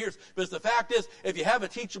through the years. Because the fact is, if you have a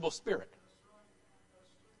teachable spirit,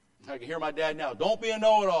 I can hear my dad now, don't be a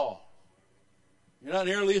know-it-all. You're not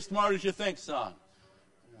nearly as smart as you think, son.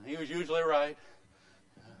 He was usually right.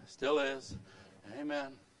 Still is.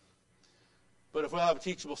 Amen. But if we have a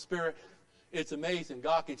teachable spirit, it's amazing.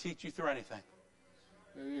 God can teach you through anything.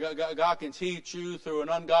 God can teach you through an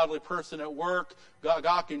ungodly person at work.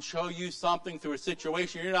 God can show you something through a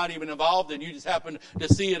situation you're not even involved in. You just happen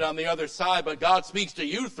to see it on the other side, but God speaks to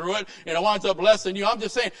you through it, and it winds up blessing you. I'm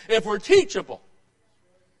just saying, if we're teachable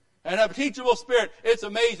and have a teachable spirit, it's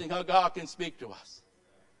amazing how God can speak to us.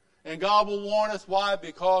 And God will warn us. Why?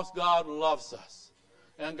 Because God loves us.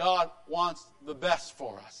 And God wants the best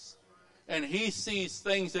for us. And He sees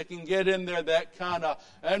things that can get in there that kind of,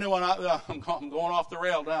 anyone, I'm going off the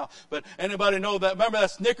rail now, but anybody know that, remember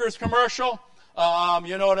that Snickers commercial?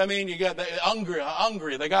 You know what I mean? You get the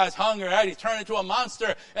hungry, the guy's hungry, right? He's turned into a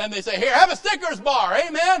monster, and they say, here, have a Snickers bar,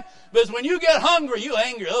 amen? Because when you get hungry, you're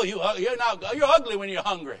angry. Oh, you're ugly when you're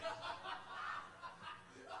hungry.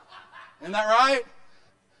 Isn't that right?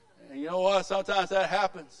 And you know what? Sometimes that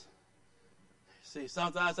happens. See,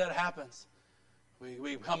 sometimes that happens.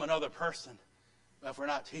 We become another person if we're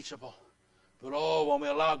not teachable. But when we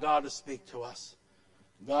allow God to speak to us,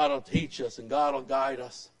 God will teach us and God will guide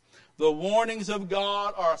us. The warnings of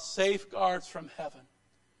God are safeguards from heaven.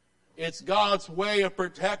 It's God's way of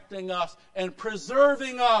protecting us and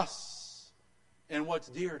preserving us in what's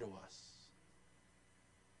dear to us.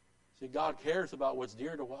 See, God cares about what's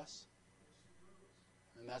dear to us.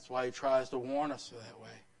 And that's why He tries to warn us that way.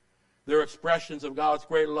 They're expressions of God's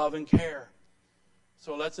great love and care.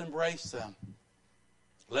 So let's embrace them.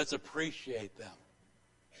 Let's appreciate them.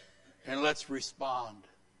 And let's respond.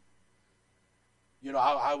 You know,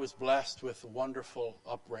 I was blessed with a wonderful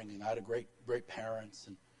upbringing. I had a great parents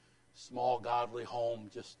and small godly home.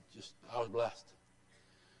 Just I was blessed.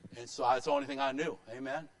 And so that's the only thing I knew.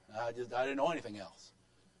 Amen. I didn't know anything else.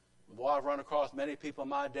 Boy, I've run across many people in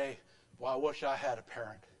my day. Boy, I wish I had a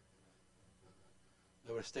parent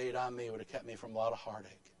that would have stayed on me, would have kept me from a lot of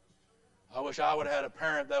heartache. I wish I would have had a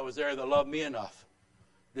parent that was there that loved me enough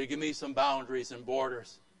to give me some boundaries and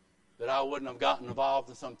borders, that I wouldn't have gotten involved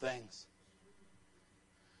in some things.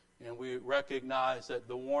 And we recognize that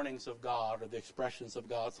the warnings of God are the expressions of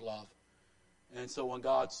God's love. And so when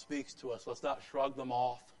God speaks to us, let's not shrug them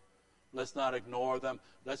off. Let's not ignore them.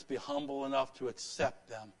 Let's be humble enough to accept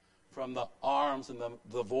them from the arms and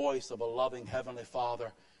the voice of a loving Heavenly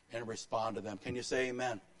Father and respond to them. Can you say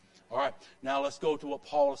amen? All right, now let's go to what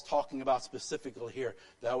Paul is talking about specifically here.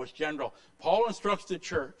 That was general. Paul instructs the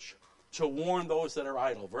church to warn those that are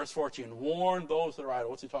idle. Verse 14, warn those that are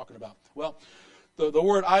idle. What's he talking about? Well, the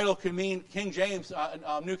word idle can mean, King James,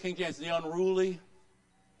 New King James, the unruly,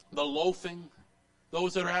 the loafing,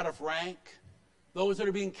 those that are out of rank, those that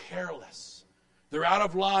are being careless. They're out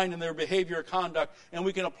of line in their behavior or conduct, and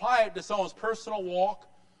we can apply it to someone's personal walk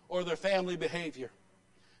or their family behavior.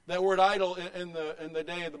 That word idle in the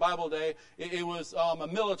day of the Bible day, it was a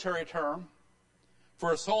military term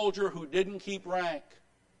for a soldier who didn't keep rank.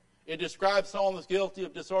 It describes someone that's guilty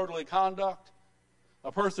of disorderly conduct,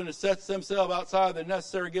 a person who sets themselves outside the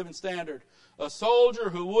necessary given standard, a soldier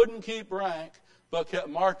who wouldn't keep rank but kept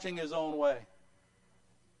marching his own way.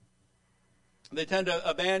 They tend to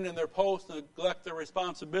abandon their post and neglect their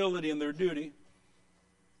responsibility and their duty.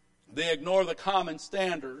 They ignore the common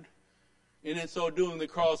standard. And in so doing, they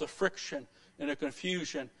cause a friction and a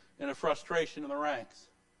confusion and a frustration in the ranks.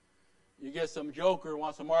 You get some joker who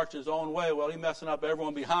wants to march his own way. Well, he's messing up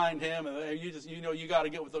everyone behind him, and you got to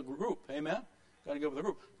get with the group. Amen? Got to get with the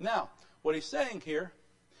group. Now, what he's saying here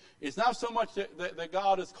is not so much that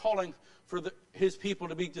God is calling for His people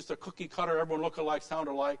to be just a cookie cutter, everyone look alike, sound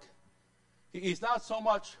alike. He's not so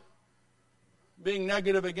much being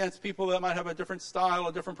negative against people that might have a different style,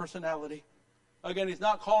 a different personality. Again, He's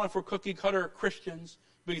not calling for cookie-cutter Christians,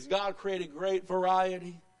 because God created great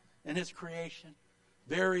variety in His creation.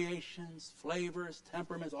 Variations, flavors,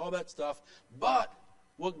 temperaments, all that stuff. But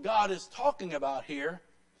what God is talking about here,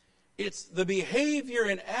 it's the behavior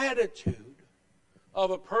and attitude of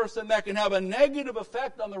a person that can have a negative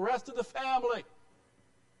effect on the rest of the family,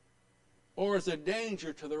 or is a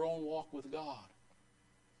danger to their own walk with God.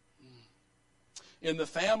 In the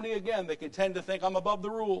family, again, they can tend to think, I'm above the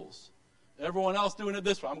rules. Everyone else doing it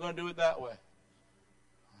this way, I'm going to do it that way.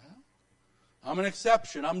 Well, I'm an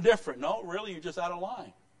exception. I'm different. No, really, you're just out of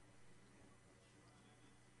line.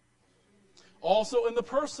 Also in the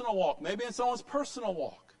personal walk, maybe in someone's personal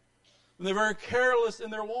walk, when they're very careless in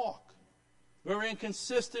their walk. very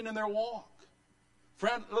inconsistent in their walk.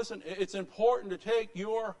 Friend, listen, it's important to take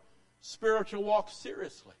your spiritual walk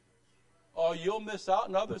seriously, or you'll miss out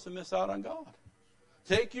and others will miss out on God.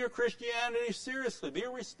 Take your Christianity seriously. Be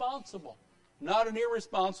responsible, not an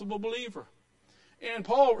irresponsible believer. And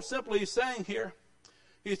Paul simply is saying here,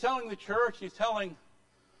 he's telling the church, he's telling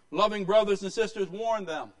loving brothers and sisters, warn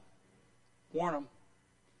them. Warn them.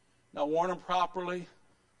 Now warn them properly,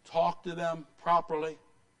 talk to them properly,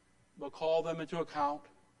 but call them into account.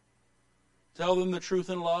 Tell them the truth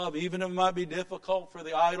in love, even if it might be difficult for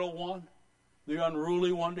the idle one, the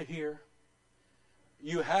unruly one to hear.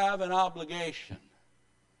 You have an obligation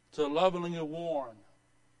to lovingly warn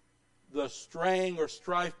the straying or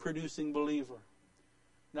strife-producing believer.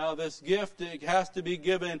 Now, this gift, it has to be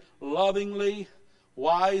given lovingly,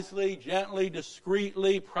 wisely, gently,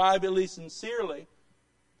 discreetly, privately, sincerely.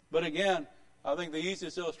 But again, I think the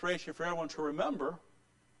easiest illustration for everyone to remember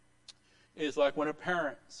is like when a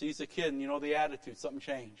parent sees a kid and you know the attitude, something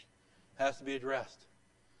changed, has to be addressed.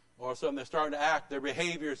 Or something they're starting to act, their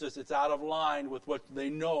behavior is just, it's out of line with what they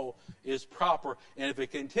know is proper. And if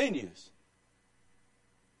it continues,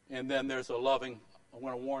 and then there's a loving, I'm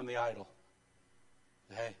going to warn the idle.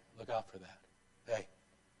 Hey, look out for that. Hey.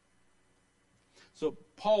 So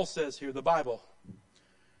Paul says here, the Bible,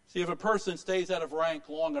 see, if a person stays out of rank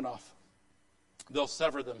long enough, they'll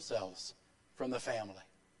sever themselves from the family.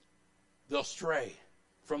 They'll stray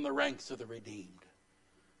from the ranks of the redeemed.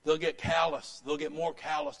 They'll get callous. They'll get more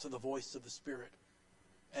callous to the voice of the Spirit.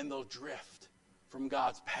 And they'll drift from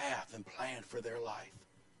God's path and plan for their life.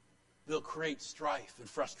 They'll create strife and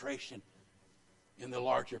frustration in the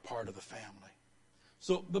larger part of the family.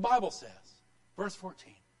 So the Bible says, verse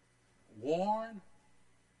 14, warn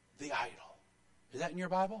the idle. Is that in your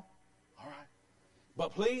Bible? All right.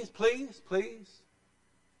 But please, please, please,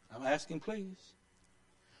 I'm asking please,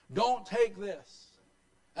 don't take this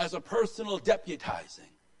as a personal deputizing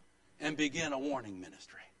and begin a warning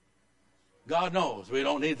ministry. God knows we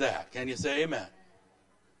don't need that. Can you say amen?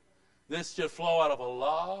 This should flow out of a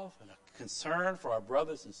love and a concern for our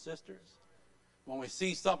brothers and sisters. When we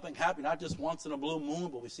see something happen, not just once in a blue moon,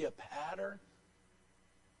 but we see a pattern,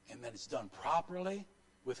 and that it's done properly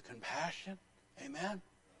with compassion. Amen?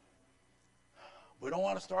 We don't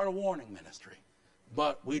want to start a warning ministry,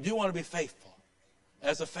 but we do want to be faithful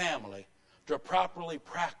as a family to properly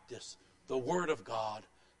practice the Word of God,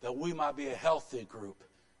 that we might be a healthy group.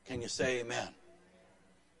 Can you say amen?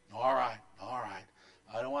 All right, all right.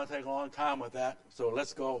 I don't want to take a long time with that, so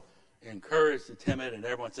let's go encourage the timid. And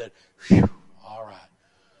everyone said, phew, all right.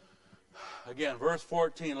 Again, verse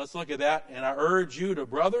 14, let's look at that. And I urge you to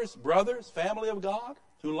brothers, family of God,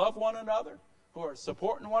 who love one another, who are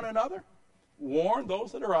supporting one another, warn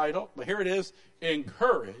those that are idle. But here it is,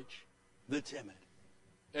 encourage the timid.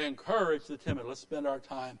 Encourage the timid. Let's spend our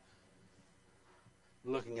time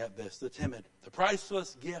looking at this, the timid, the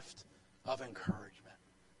priceless gift of encouragement.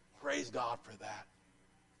 Praise God for that.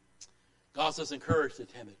 God says encourage the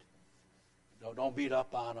timid. Don't beat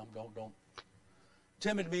up on them. Don't.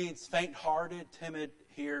 Timid means faint-hearted. Timid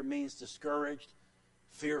here means discouraged,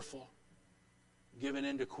 fearful, given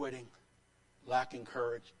into quitting, lacking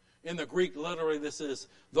courage. In the Greek, literally, this is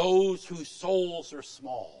those whose souls are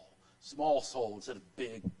small souls instead of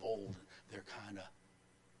big, bold.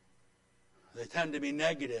 They tend to be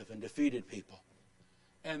negative and defeated people.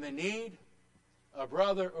 And they need a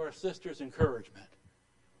brother or a sister's encouragement.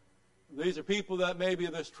 These are people that maybe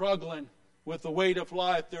they're struggling with the weight of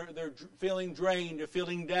life. They're feeling drained. They're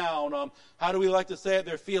feeling down. How do we like to say it?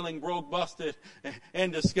 They're feeling broke, busted,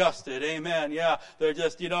 and disgusted. Amen. Yeah, they're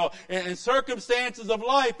just, in circumstances of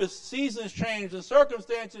life, as seasons change and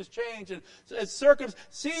circumstances change, and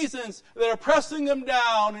seasons that are pressing them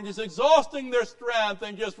down and just exhausting their strength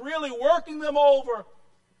and just really working them over.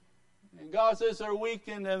 And God says they're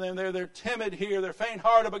weakened and they're timid here, they're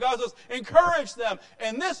faint-hearted. But God says, encourage them.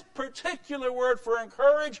 And this particular word for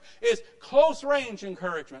encourage is close-range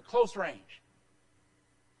encouragement. Close range.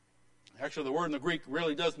 Actually, the word in the Greek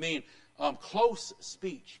really does mean close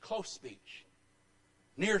speech. Close speech.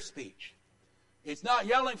 Near speech. It's not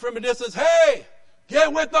yelling from a distance, hey,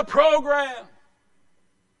 get with the program.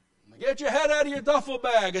 Get your head out of your duffel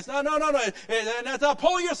bag. It's not, no. And that's not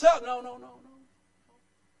pull yourself. No.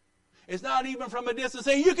 It's not even from a distance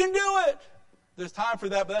saying, you can do it. There's time for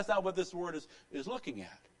that, but that's not what this word is looking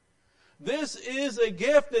at. This is a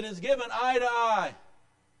gift that is given eye to eye.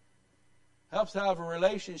 Helps to have a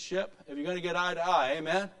relationship if you're going to get eye to eye.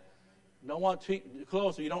 Amen? Don't want to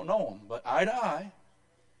close so you don't know them, but eye to eye.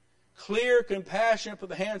 Clear compassion, put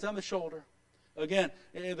the hands on the shoulder. Again,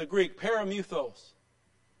 in the Greek, paramuthos.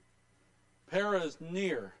 Para is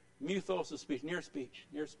near. Muthos of speech, near speech.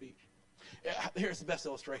 Here's the best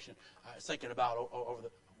illustration I was thinking about over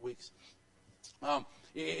the weeks.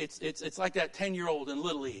 It's like that 10-year-old in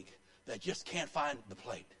Little League that just can't find the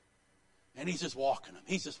plate. And he's just walking them.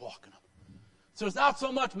 So it's not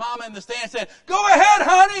so much mama in the stand saying, go ahead,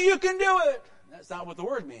 honey, you can do it. That's not what the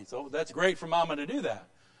word means. So that's great for mama to do that.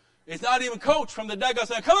 It's not even coach from the dugout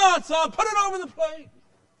saying, come on, son, put it over the plate.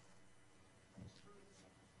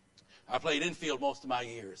 I played infield most of my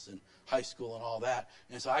years in high school and all that.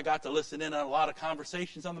 And so I got to listen in on a lot of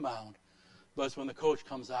conversations on the mound. But it's when the coach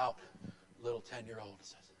comes out, little 10-year-old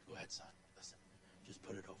says, go ahead, son, listen, just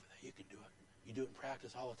put it over there. You can do it. You do it in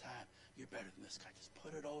practice all the time. You're better than this guy. Just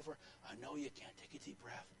put it over. I know you can't. Take a deep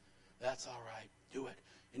breath. That's all right. Do it.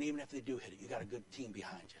 And even if they do hit it, you got a good team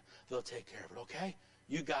behind you. They'll take care of it, okay?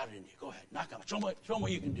 You got it in you. Go ahead. Knock on it. Show them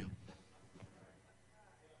what you can do.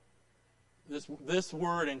 This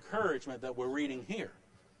word encouragement that we're reading here.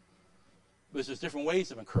 There's different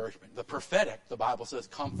ways of encouragement. The prophetic, the Bible says,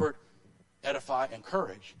 comfort, edify,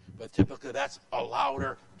 encourage. But typically that's a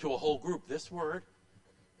louder to a whole group. This word,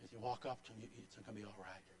 if you walk up to them, it's going to be all right.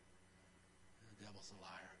 The devil's a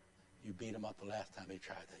liar. You beat him up the last time he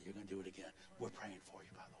tried that. You're going to do it again. We're praying for you,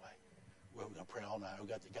 by the way. We're going to pray all night. We've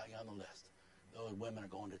got you on the list. Those women are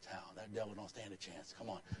going to town. That devil don't stand a chance. Come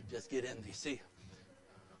on. Just get in. You see,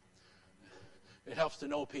 it helps to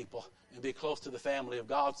know people and be close to the family of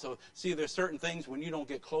God. So, see, there's certain things when you don't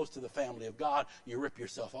get close to the family of God, you rip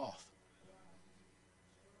yourself off.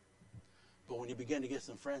 But when you begin to get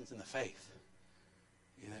some friends in the faith,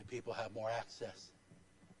 people have more access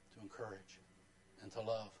to encourage and to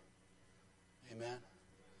love. Amen?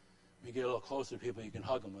 When you get a little closer to people, you can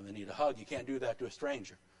hug them when they need a hug. You can't do that to a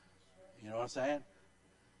stranger. You know what I'm saying?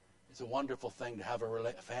 It's a wonderful thing to have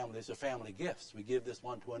a family. These are family gifts. We give this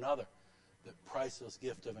one to another. The priceless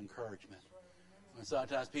gift of encouragement. When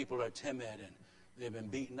sometimes people are timid and they've been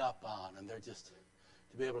beaten up on, and they're just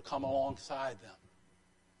to be able to come alongside them,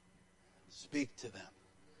 speak to them.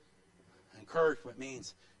 Encouragement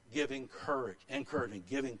means giving courage. Encouragement,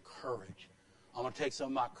 giving courage. I'm going to take some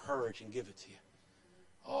of my courage and give it to you.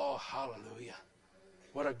 Oh, hallelujah.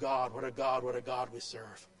 What a God, what a God, what a God we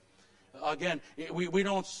serve. Again, we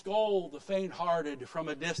don't scold the faint-hearted from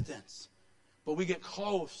a distance, but we get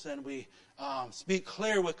close and we speak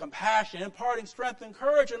clear with compassion, imparting strength and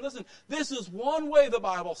courage. And listen, this is one way the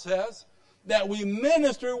Bible says that we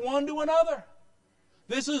minister one to another.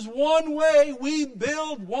 This is one way we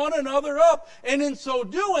build one another up. And in so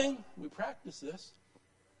doing, we practice this.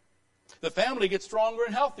 The family gets stronger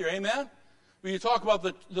and healthier. Amen? When you talk about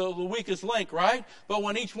the weakest link, right? But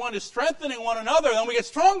when each one is strengthening one another, then we get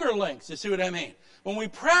stronger links. You see what I mean? When we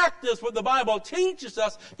practice what the Bible teaches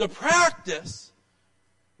us to practice,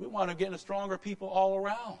 we want to get a stronger people all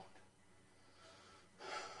around.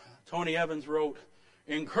 Tony Evans wrote,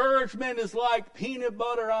 encouragement is like peanut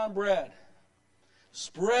butter on bread.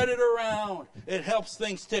 Spread it around. It helps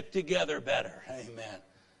things stick together better. Amen.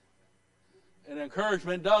 And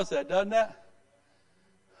encouragement does that, doesn't it?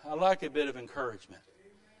 I like a bit of encouragement.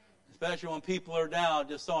 Especially when people are down,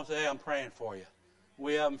 just don't say, hey, I'm praying for you.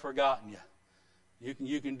 We haven't forgotten you.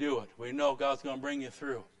 You can do it. We know God's going to bring you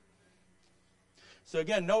through. So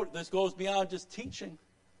again, note this goes beyond just teaching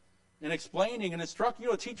and explaining and instructing.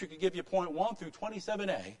 A teacher could give you point 1 through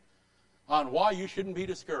 27a on why you shouldn't be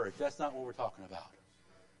discouraged. That's not what we're talking about.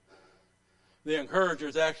 The encourager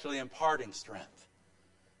is actually imparting strength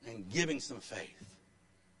and giving some faith,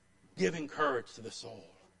 giving courage to the soul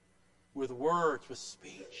with words, with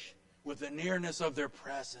speech, with the nearness of their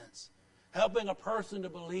presence, helping a person to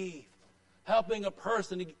believe, helping a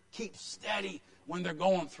person to keep steady when they're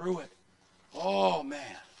going through it. Oh,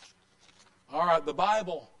 man. All right, the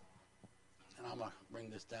Bible, and I'm going to bring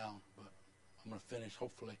this down, but I'm going to finish,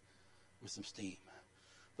 hopefully, with some steam.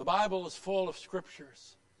 The Bible is full of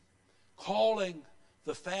scriptures calling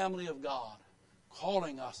the family of God,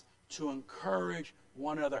 calling us to encourage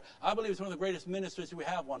one another. I believe it's one of the greatest ministries we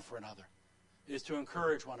have one for another, is to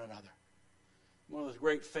encourage one another. One of those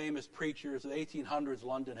great famous preachers, in the 1800s,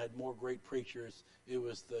 London had more great preachers. It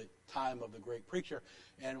was the time of the great preacher.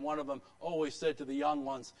 And one of them always said to the young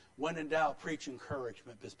ones, when in doubt, preach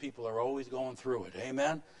encouragement, because people are always going through it.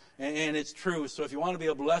 Amen? And it's true. So if you want to be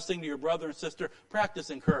a blessing to your brother and sister,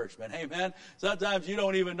 practice encouragement. Amen? Sometimes you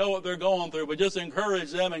don't even know what they're going through, but just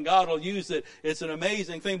encourage them and God will use it. It's an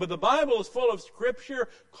amazing thing. But the Bible is full of scripture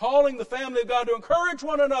calling the family of God to encourage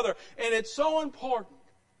one another. And it's so important.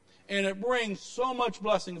 And it brings so much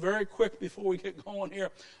blessing. Very quick before we get going here.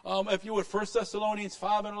 If you would, 1 Thessalonians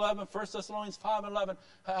 5:11, 1 Thessalonians 5:11,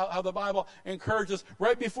 how the Bible encourages.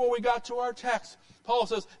 Right before we got to our text, Paul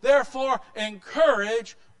says, therefore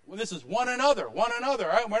encourage This is one another,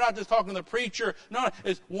 right? We're not just talking to the preacher. No,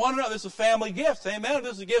 it's one another. This is family gifts. Amen.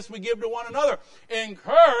 This is gifts we give to one another.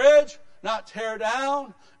 Encourage, not tear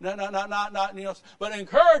down, but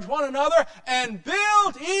encourage one another and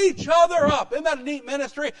build each other up. Isn't that a neat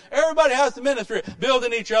ministry? Everybody has the ministry,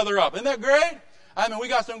 building each other up. Isn't that great? I mean, we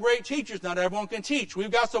got some great teachers. Not everyone can teach.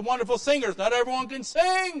 We've got some wonderful singers. Not everyone can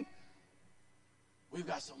sing. We've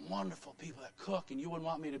got some wonderful people that cook, and you wouldn't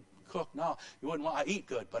want me to cook. No, you wouldn't want. I eat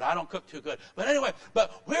good, but I don't cook too good. But anyway,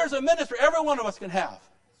 here's a ministry every one of us can have.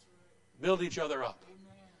 Build each other up.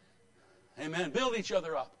 Amen. Build each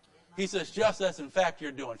other up. He says, just as in fact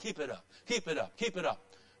you're doing. Keep it up. Keep it up. Keep it up.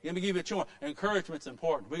 Let me give you two more. Encouragement's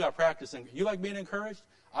important. We got to practice. You like being encouraged?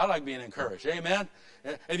 I like being encouraged. Amen.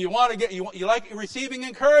 If you want to get, you like receiving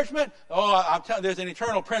encouragement? Oh, I'm telling you, there's an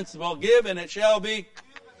eternal principle. Give and it shall be.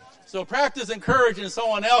 So practice encouraging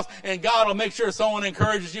someone else, and God will make sure someone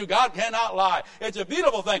encourages you. God cannot lie. It's a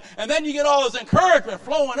beautiful thing. And then you get all this encouragement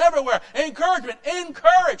flowing everywhere. Encouragement,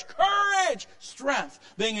 courage, strength.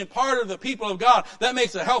 Being a part of the people of God, that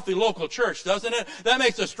makes a healthy local church, doesn't it? That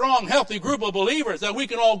makes a strong, healthy group of believers that we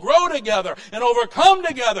can all grow together and overcome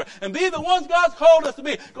together and be the ones God's called us to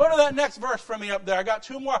be. Go to that next verse for me up there. I got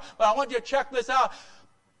two more, but I want you to check this out.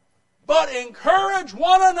 But encourage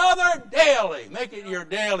one another daily. Make it your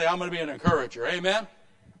daily. I'm going to be an encourager. Amen.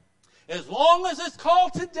 As long as it's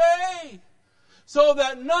called today. So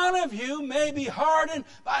that none of you may be hardened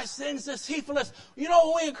by sin's deceitfulness. You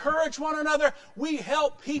know, when we encourage one another, we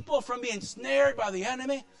help people from being snared by the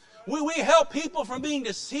enemy. We help people from being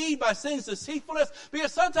deceived by sin's deceitfulness.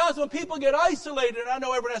 Because sometimes when people get isolated, and I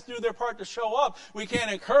know everyone has to do their part to show up. We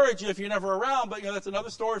can't encourage you if you're never around, but that's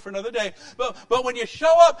another story for another day. But when you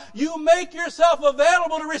show up, you make yourself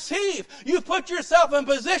available to receive. You put yourself in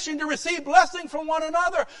position to receive blessing from one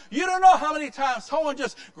another. You don't know how many times someone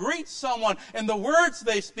just greets someone and the words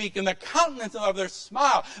they speak and the countenance of their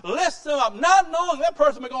smile lifts them up, not knowing that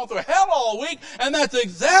person has been going through hell all week, and that's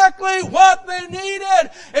exactly what they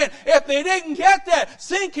needed. And if they didn't get that,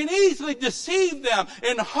 sin can easily deceive them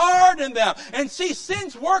and harden them. And see,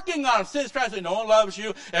 sin's working on them. Sin's trying to say, no one loves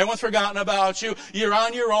you. Everyone's forgotten about you. You're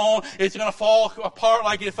on your own. It's going to fall apart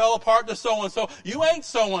like it fell apart to so-and-so. You ain't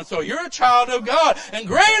so-and-so. You're a child of God. And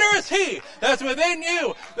greater is He that's within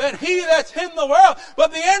you than he that's in the world.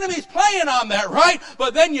 But the enemy's playing on that, right?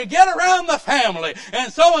 But then you get around the family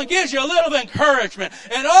and someone gives you a little encouragement.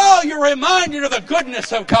 And you're reminded of the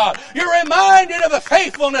goodness of God. You're reminded of the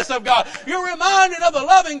faithfulness of God. You're reminded of the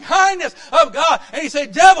loving kindness of God. And you say,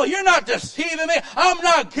 devil, you're not deceiving me. I'm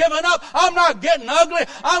not giving up. I'm not getting ugly.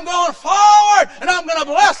 I'm going forward. And I'm going to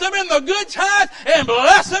bless them in the good times and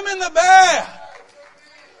bless them in the bad.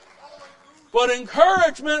 But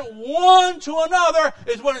encouragement one to another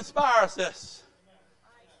is what inspires this.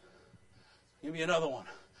 Give me another one.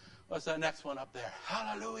 What's that next one up there?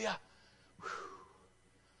 Hallelujah. Whew.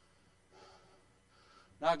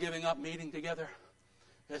 Not giving up, meeting together,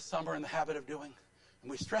 as some are in the habit of doing.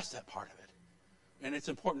 And we stress that part of it. And it's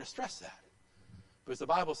important to stress that. Because the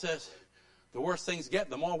Bible says the worse things get,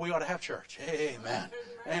 the more we ought to have church. Amen.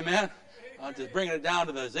 Amen. I'm just bringing it down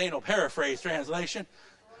to the Zeno paraphrase translation.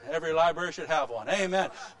 Every library should have one. Amen.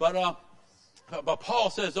 But Paul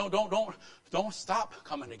says, don't stop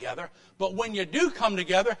coming together. But when you do come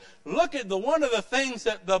together, look at one of the things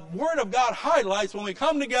that the Word of God highlights when we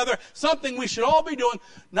come together, something we should all be doing,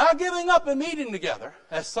 not giving up and meeting together,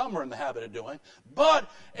 as some are in the habit of doing,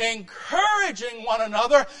 but encouraging one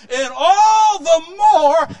another, and all the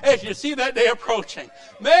more as you see that day approaching.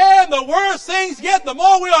 Man, the worse things get, the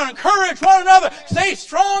more we ought to encourage one another. Stay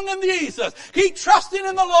strong in Jesus. Keep trusting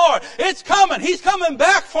in the Lord. It's coming. He's coming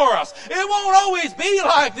back for us. It won't always be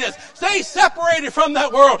like this. Stay separated from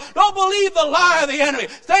that world. Don't believe the lie of the enemy.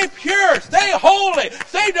 Stay pure. Stay holy.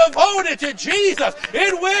 Stay devoted to Jesus.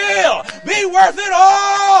 It will be worth it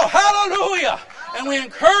all. Hallelujah. And we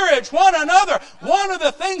encourage one another. One of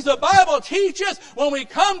the things the Bible teaches when we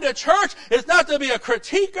come to church is not to be a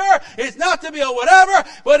critiquer. It's not to be a whatever,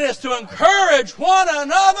 but it's to encourage one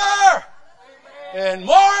another. And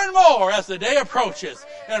more as the day approaches.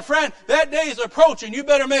 And friend, that day is approaching. You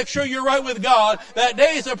better make sure you're right with God. That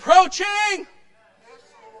day is approaching.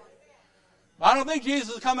 I don't think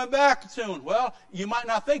Jesus is coming back soon. Well, you might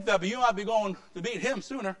not think that, but you might be going to meet Him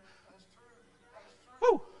sooner.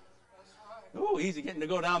 Woo. Ooh, easy getting to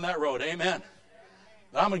go down that road. Amen.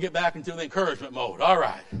 But I'm going to get back into the encouragement mode. All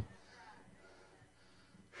right.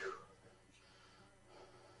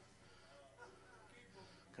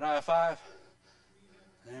 Can I have 5?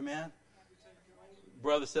 Amen.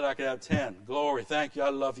 Brother said I could have 10. Glory. Thank you. I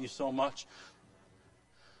love you so much.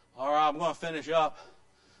 All right, I'm going to finish up.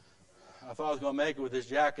 I thought I was going to make it with this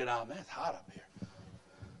jacket on. Man, it's hot up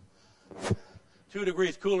here. 2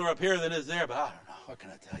 degrees cooler up here than it is there, but I don't know. What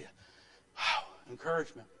can I tell you? Wow.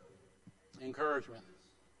 Encouragement. Encouragement.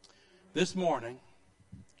 This morning,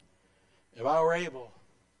 if I were able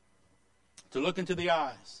to look into the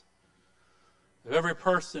eyes of every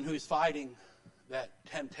person who's fighting that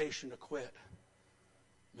temptation to quit,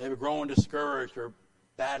 maybe growing discouraged or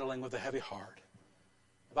battling with a heavy heart,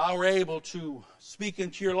 if I were able to speak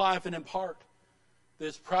into your life and impart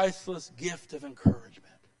this priceless gift of encouragement,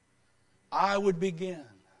 I would begin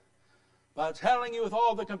by telling you with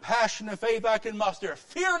all the compassion and faith I can muster,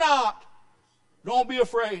 fear not, don't be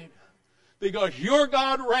afraid, because your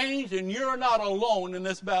God reigns and you're not alone in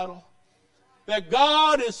this battle. That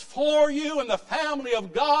God is for you and the family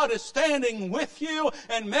of God is standing with you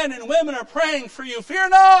and men and women are praying for you. Fear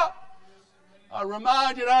not. I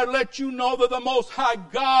remind you and I let you know that the Most High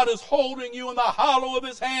God is holding you in the hollow of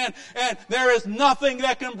His hand, and there is nothing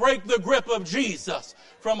that can break the grip of Jesus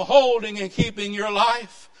from holding and keeping your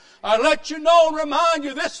life. I let you know and remind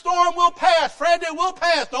you this storm will pass. Friend, it will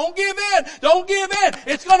pass. Don't give in. Don't give in.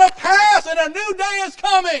 It's going to pass and a new day is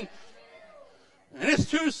coming. And it's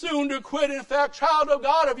too soon to quit. In fact, child of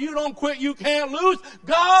God, if you don't quit, you can't lose.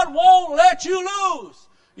 God won't let you lose.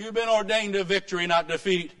 You've been ordained to victory, not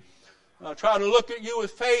defeat. I try to look at you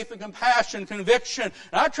with faith and compassion, conviction.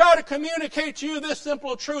 And I try to communicate to you this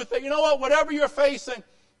simple truth that, you know what, whatever you're facing,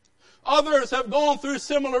 others have gone through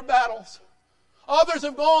similar battles. Others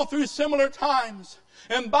have gone through similar times.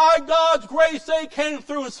 And by God's grace, they came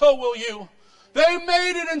through, and so will you. They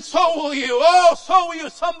made it, and so will you. Oh, so will you.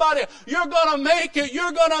 Somebody, you're going to make it.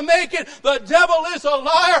 You're going to make it. The devil is a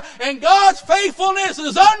liar, and God's faithfulness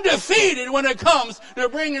is undefeated when it comes to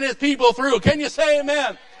bringing His people through. Can you say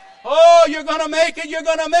amen? Oh, you're going to make it. You're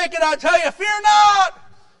going to make it. I tell you, fear not.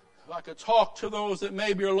 If I could talk to those that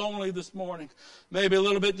maybe are lonely this morning, maybe a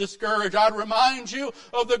little bit discouraged, I'd remind you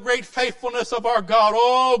of the great faithfulness of our God.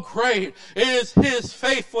 Oh, great is His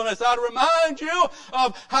faithfulness. I'd remind you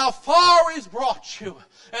of how far He's brought you.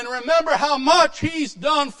 And remember how much He's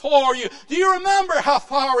done for you. Do you remember how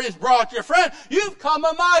far He's brought you? Friend, you've come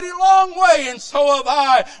a mighty long way, and so have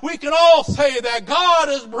I. We can all say that God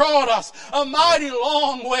has brought us a mighty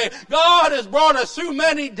long way. God has brought us through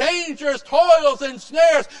many dangers, toils, and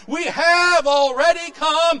snares. We have already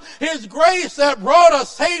come. His grace that brought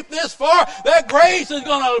us safe this far, that grace is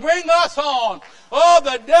going to bring us on. Oh,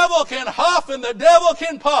 the devil can huff and the devil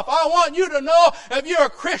can puff. I want you to know, if you're a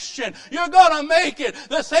Christian, you're going to make it.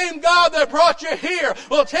 The same God that brought you here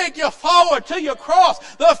will take you forward till you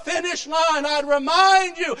cross the finish line. I'd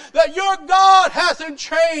remind you that your God hasn't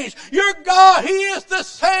changed. Your God, He is the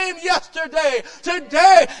same yesterday,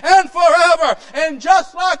 today, and forever. And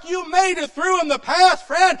just like you made it through in the past,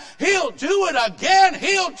 friend, He'll do it again.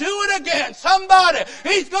 He'll do it again. Somebody,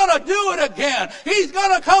 He's going to do it again. He's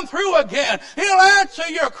going to come through again. He'll answer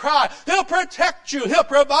your cry. He'll protect you. He'll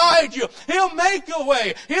provide you. He'll make a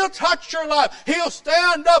way. He'll touch your life. He'll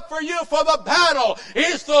stand up for you, for the battle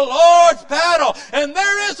is the Lord's battle. And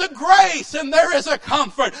there is a grace and there is a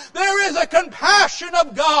comfort. There is a compassion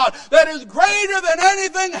of God that is greater than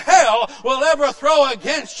anything hell will ever throw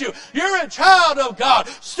against you. You're a child of God.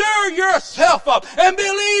 Stir yourself up and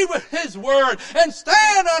believe His word and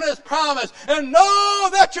stand on His promise and know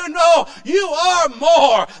that you are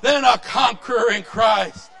more than a conqueror in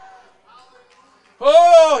Christ.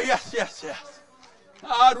 Oh, yes, yes, yes.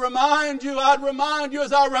 I'd remind you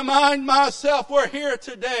as I remind myself, we're here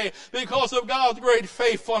today because of God's great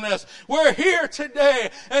faithfulness. We're here today,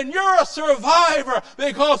 and you're a survivor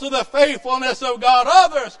because of the faithfulness of God.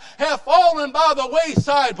 Others have fallen by the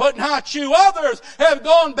wayside, but not you. Others have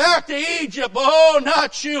gone back to Egypt. Oh,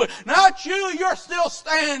 not you. Not you. You're still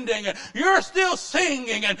standing, and you're still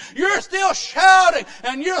singing, and you're still shouting,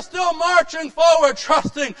 and you're still marching forward,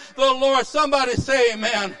 trusting the Lord. Somebody say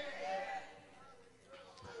amen.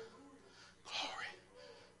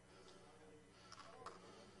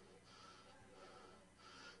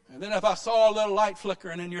 And then if I saw a little light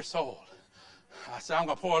flickering in your soul, I said, I'm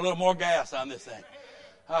going to pour a little more gas on this thing.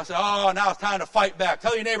 I said, oh, now it's time to fight back.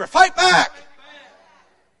 Tell your neighbor, fight back.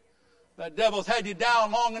 That devil's had you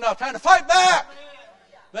down long enough. Time to fight back.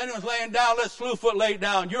 Then he was laying down. Let Slewfoot lay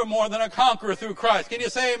down. You're more than a conqueror through Christ. Can you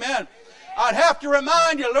say amen? I'd have to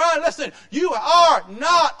remind you, listen, you are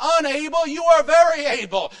not unable. You are very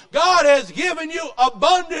able. God has given you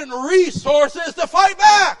abundant resources to fight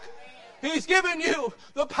back. He's given you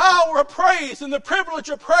the power of praise and the privilege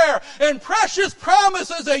of prayer and precious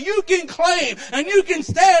promises that you can claim and you can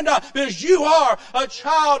stand on because you are a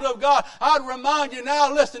child of God. I'd remind you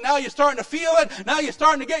now, listen, now you're starting to feel it. Now you're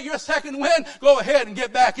starting to get your second wind. Go ahead and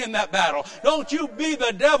get back in that battle. Don't you be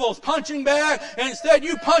the devil's punching bag. Instead,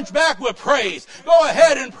 you punch back with praise. Go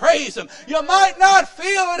ahead and praise him. You might not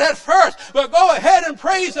feel it at first, but go ahead and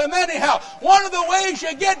praise him anyhow. One of the ways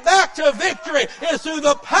you get back to victory is through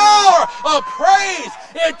the power of praise.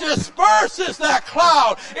 It disperses that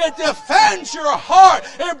cloud. It defends your heart.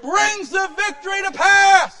 It brings the victory to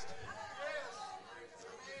pass.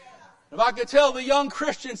 If I could tell the young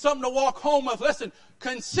Christian something to walk home with, listen,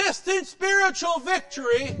 consistent spiritual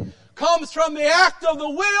victory comes from the act of the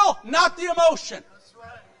will, not the emotion.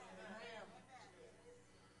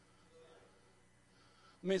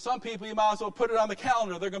 I mean, some people, you might as well put it on the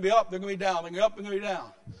calendar. They're going to be up, they're going to be down, they're going to be up, they're going to be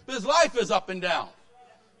down. Because life is up and down.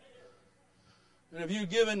 And if you're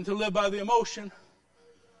given to live by the emotion,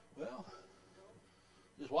 well,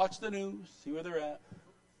 just watch the news, see where they're at.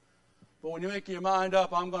 But when you make your mind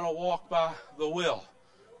up, I'm going to walk by the will.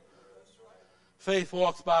 Faith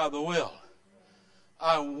walks by the will.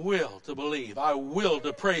 I will to believe. I will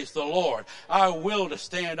to praise the Lord. I will to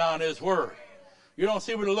stand on his word. You don't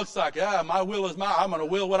see what it looks like. Yeah, my will is I'm going to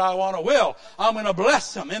will what I want to will. I'm going to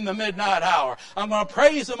bless him in the midnight hour. I'm going to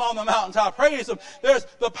praise him on the mountaintop. Praise him. There's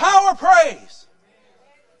the power of praise.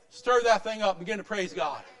 Stir that thing up and begin to praise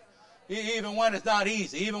God. Even when it's not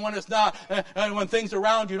easy, even when it's not, and when things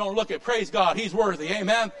around you don't look at, praise God, he's worthy,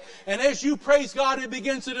 amen? And as you praise God, it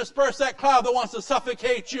begins to disperse that cloud that wants to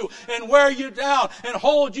suffocate you and wear you down and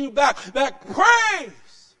hold you back. That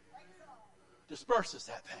praise disperses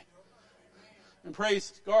that thing. And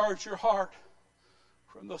praise guards your heart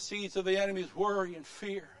from the seeds of the enemy's worry and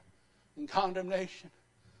fear and condemnation.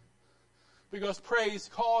 Because praise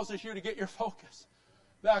causes you to get your focus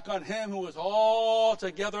back on him who is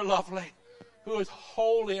altogether lovely, who is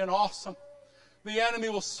holy and awesome. The enemy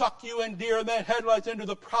will suck you in deer and then headlights into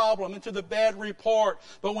the problem, into the bad report.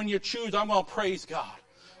 But when you choose, I'm going to praise God.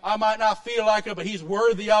 I might not feel like it, but he's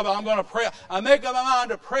worthy of it. I'm going to pray. I make up my mind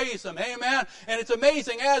to praise him. Amen. And it's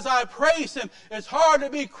amazing. As I praise him, it's hard to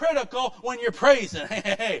be critical when you're praising.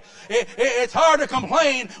 It's hard to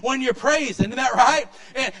complain when you're praising. Isn't that right?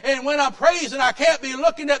 And when I'm praising, I can't be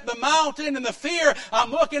looking at the mountain and the fear. I'm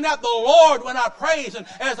looking at the Lord when I praise. And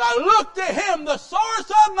as I look to him, the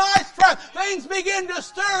source of my strength, things begin to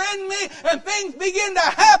stir in me and things begin to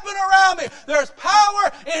happen around me. There's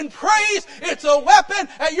power in praise. It's a weapon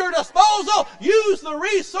at your disposal. Use the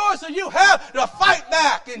resources you have to fight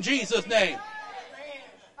back in Jesus' name.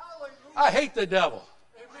 I hate the devil.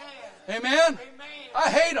 Amen? I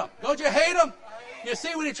hate him. Don't you hate him? You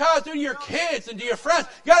see what he tries to do to your kids and to your friends.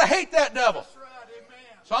 You got to hate that devil.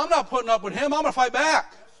 So I'm not putting up with him. I'm going to fight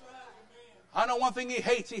back. I know one thing he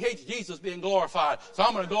hates. He hates Jesus being glorified. So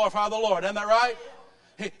I'm going to glorify the Lord. Isn't that right?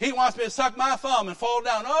 He wants me to suck my thumb and fall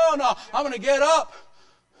down. Oh, no. I'm going to get up.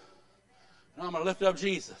 I'm going to lift up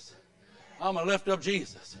Jesus. I'm going to lift up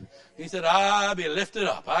Jesus. He said, I be lifted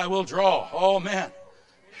up. I will draw. Oh, man.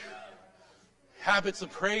 Habits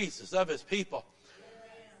of praises of his people.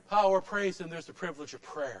 Power of praise, and there's the privilege of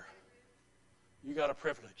prayer. You got a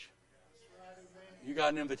privilege. You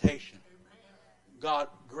got an invitation. God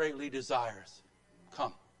greatly desires.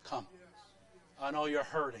 Come, come. I know you're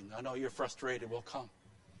hurting. I know you're frustrated. Well, come.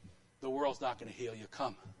 The world's not going to heal you.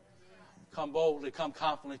 Come. Come boldly, come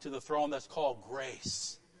confidently to the throne that's called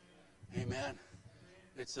grace. Amen.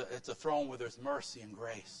 It's a throne where there's mercy and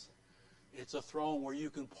grace. It's a throne where you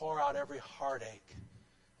can pour out every heartache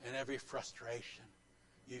and every frustration.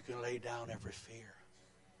 You can lay down every fear.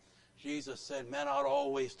 Jesus said, men ought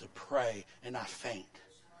always to pray and not faint.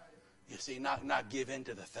 You see, not give in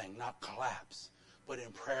to the thing, not collapse. But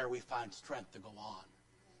in prayer we find strength to go on.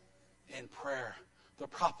 In prayer, the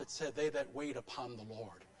prophet said, they that wait upon the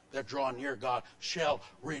Lord, that draw near God, shall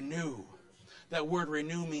renew. That word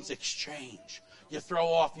renew means exchange. You throw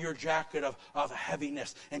off your jacket of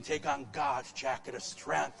heaviness and take on God's jacket of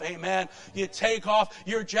strength. Amen. You take off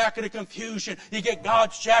your jacket of confusion. You get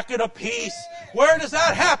God's jacket of peace. Where does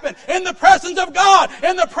that happen? In the presence of God.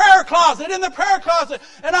 In the prayer closet. In the prayer closet.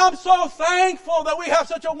 And I'm so thankful that we have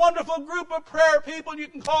such a wonderful group of prayer people. You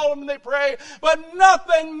can call them and they pray. But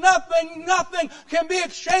nothing can be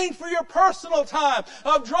exchanged for your personal time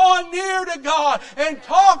of drawing near to God and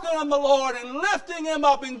talking on the Lord and lifting him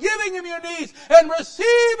up and giving him your needs and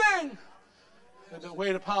receiving. They that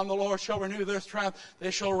wait upon the Lord shall renew their strength. They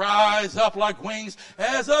shall rise up like wings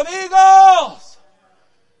as of eagles.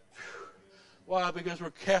 Why? Because we're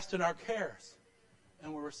casting our cares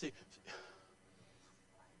and we're receiving.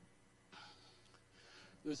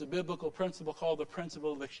 There's a biblical principle called the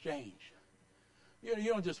principle of exchange. You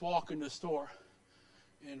don't just walk into the store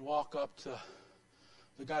and walk up to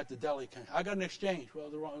the guy at the deli. I got an exchange. Well,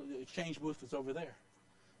 the exchange booth is over there.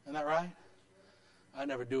 Isn't that right? I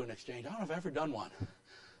never do an exchange. I don't know if I've ever done one.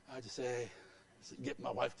 I just say, get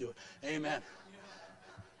my wife to do it. Amen.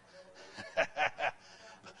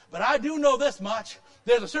 But I do know this much.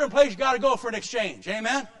 There's a certain place you got to go for an exchange.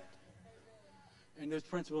 Amen? And there's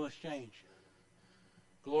principle of exchange.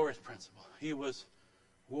 Glorious principle. He was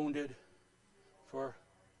wounded for,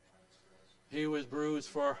 he was bruised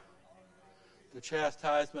for, the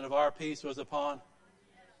chastisement of our peace was upon,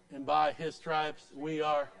 and by his stripes we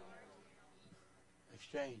are.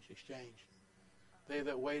 Exchange. They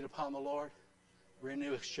that wait upon the Lord,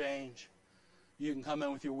 renew, exchange. You can come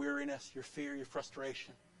in with your weariness, your fear, your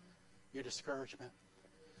frustration, your discouragement.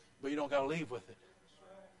 But you don't got to leave with it.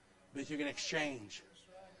 But you can exchange.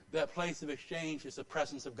 That place of exchange is the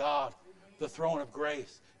presence of God. The throne of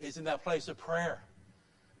grace is in that place of prayer.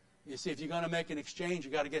 You see, if you're going to make an exchange,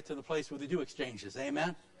 you got to get to the place where they do exchanges.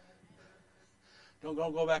 Amen? Don't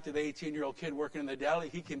go back to the 18-year-old kid working in the deli.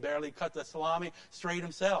 He can barely cut the salami straight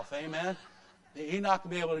himself. Amen? He's not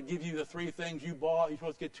going to be able to give you the three things you bought. You're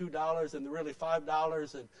supposed to get $2 and really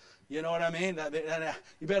 $5. And you know what I mean?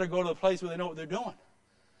 You better go to the place where they know what they're doing.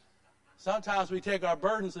 Sometimes we take our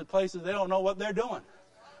burdens to places they don't know what they're doing.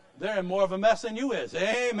 They're in more of a mess than you is.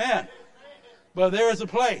 Amen. But there is a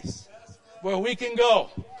place where we can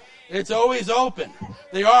go. It's always open.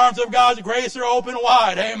 The arms of God's grace are open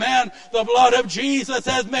wide. Amen. The blood of Jesus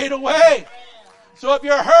has made a way. So if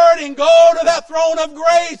you're hurting, go to that throne of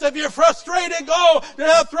grace. If you're frustrated, go to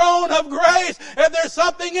that throne of grace. If there's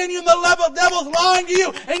something in you and the devil's lying to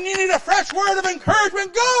you and you need a fresh word of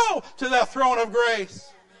encouragement, go to that throne of grace.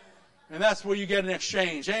 And that's where you get an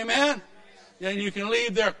exchange. Amen? And you can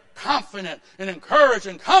leave there confident and encouraged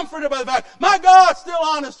and comforted by the fact, my God's still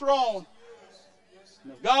on his throne.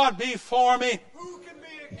 And if God be for me, who can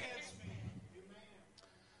be against me?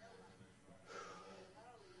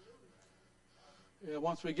 Yeah,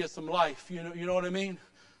 once we get some life, you know what I mean?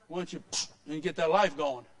 Once you get that life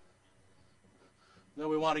going, then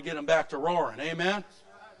we want to get them back to roaring. Amen?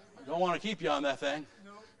 I don't want to keep you on that thing.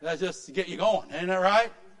 That's just to get you going. Ain't that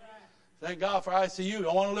right? Thank God for ICU. I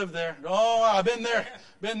don't want to live there. Oh, I've been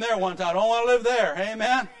there one time. I don't want to live there.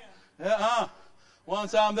 Amen?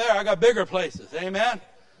 Once I'm there, I got bigger places. Amen?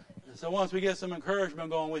 And so once we get some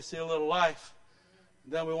encouragement going, we see a little life,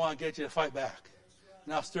 then we want to get you to fight back.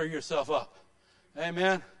 Now stir yourself up.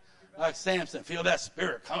 Amen? Like Samson, feel that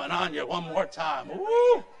spirit coming on you one more time.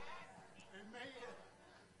 Woo!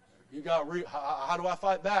 You got how do I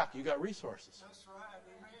fight back? You got resources. That's right.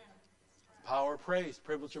 Amen. Power of praise,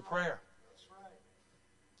 privilege of prayer.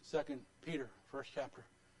 That's right. 2 Peter, first chapter.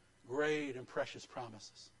 Great and precious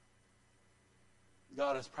promises.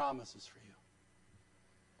 God has promises for you.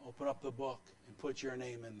 Open up the book and put your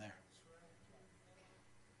name in there.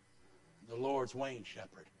 The Lord's Wayne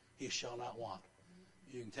Shepherd. He shall not want.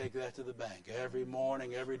 You can take that to the bank every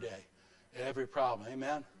morning, every day, every problem.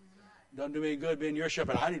 Amen? Doesn't do me good being your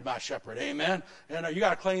shepherd. I need my shepherd. Amen? And you got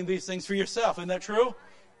to claim these things for yourself. Isn't that true?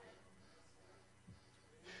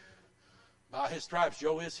 By his stripes,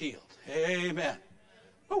 Joe is healed. Amen.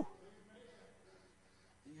 Woo.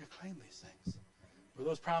 You claim these things. For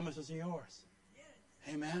those promises are yours.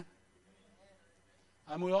 Amen.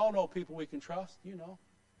 I mean, we all know people we can trust. You know.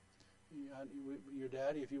 Your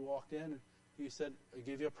daddy, if you walked in and he said, I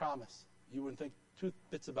give you a promise. You wouldn't think two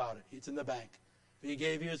bits about it. It's in the bank. If he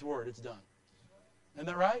gave you his word, it's done. Isn't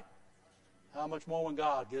that right? How much more when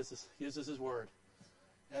God gives us his word?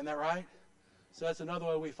 Isn't that right? So that's another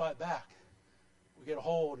way we fight back. We get a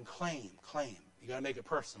hold and claim. You got to make it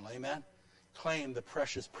personal. Amen? Claim the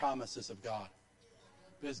precious promises of God.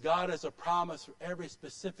 Because God has a promise for every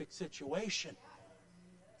specific situation.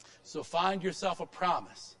 So find yourself a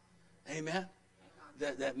promise. Amen?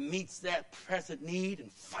 That meets that present need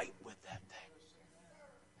and fight with that thing.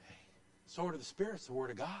 Hey, sword of the Spirit's the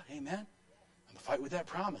Word of God. Amen? I'm going to fight with that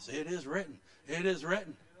promise. It is written. It is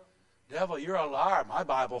written. Devil, you're a liar. My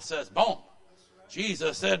Bible says boom.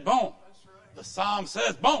 Jesus said boom. The Psalm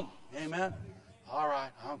says boom. Amen? All right,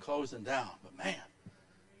 I'm closing down. But man,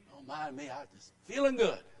 don't mind me. I'm just feeling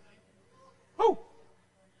good. Woo!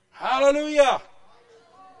 Hallelujah!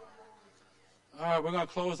 All right, we're going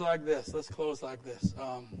to close like this. Let's close like this.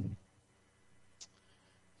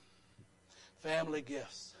 Family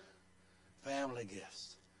gifts. Family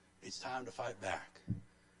gifts. It's time to fight back.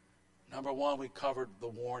 Number one, we covered the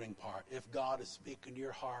warning part. If God is speaking to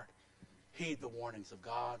your heart, heed the warnings of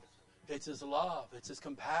God. It's his love. It's his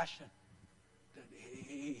compassion.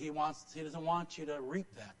 He doesn't want you to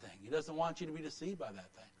reap that thing. He doesn't want you to be deceived by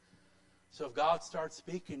that thing. So if God starts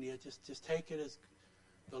speaking to you, just take it as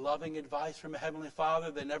the loving advice from a Heavenly Father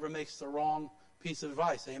that never makes the wrong piece of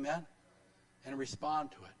advice. Amen? And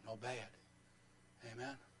respond to it and obey it.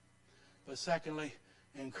 Amen? But secondly,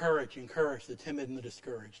 encourage the timid and the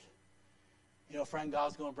discouraged. You know, friend,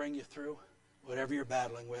 God's going to bring you through whatever you're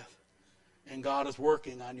battling with. And God is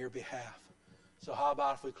working on your behalf. So how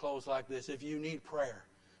about if we close like this? If you need prayer,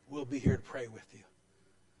 we'll be here to pray with you.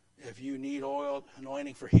 If you need oil,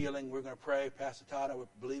 anointing for healing, we're going to pray. Pastor Todd, I would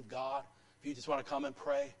believe God. If you just want to come and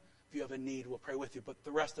pray, if you have a need, we'll pray with you. But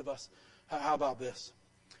the rest of us, how about this?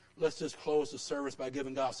 Let's just close the service by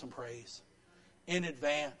giving God some praise in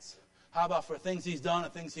advance. How about for things He's done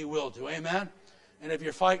and things He will do? Amen? And if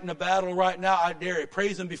you're fighting a battle right now, I dare you,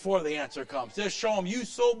 praise Him before the answer comes. Just show Him you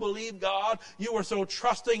so believe God. You are so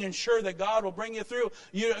trusting and sure that God will bring you through.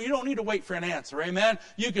 You don't need to wait for an answer. Amen?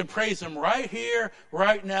 You can praise Him right here,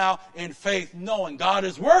 right now, in faith, knowing God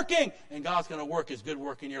is working, and God's going to work His good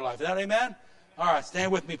work in your life. Is that amen? All right,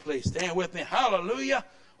 stand with me, please. Stand with me. Hallelujah.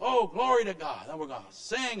 Oh, glory to God. Then we're going to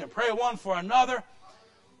sing and pray one for another.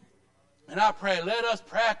 And I pray, let us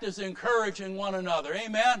practice encouraging one another.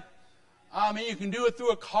 Amen? I mean, you can do it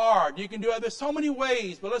through a card. You can do it. There's so many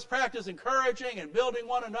ways, but let's practice encouraging and building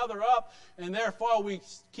one another up, and therefore we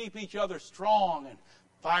keep each other strong and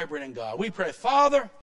vibrant in God. We pray, Father,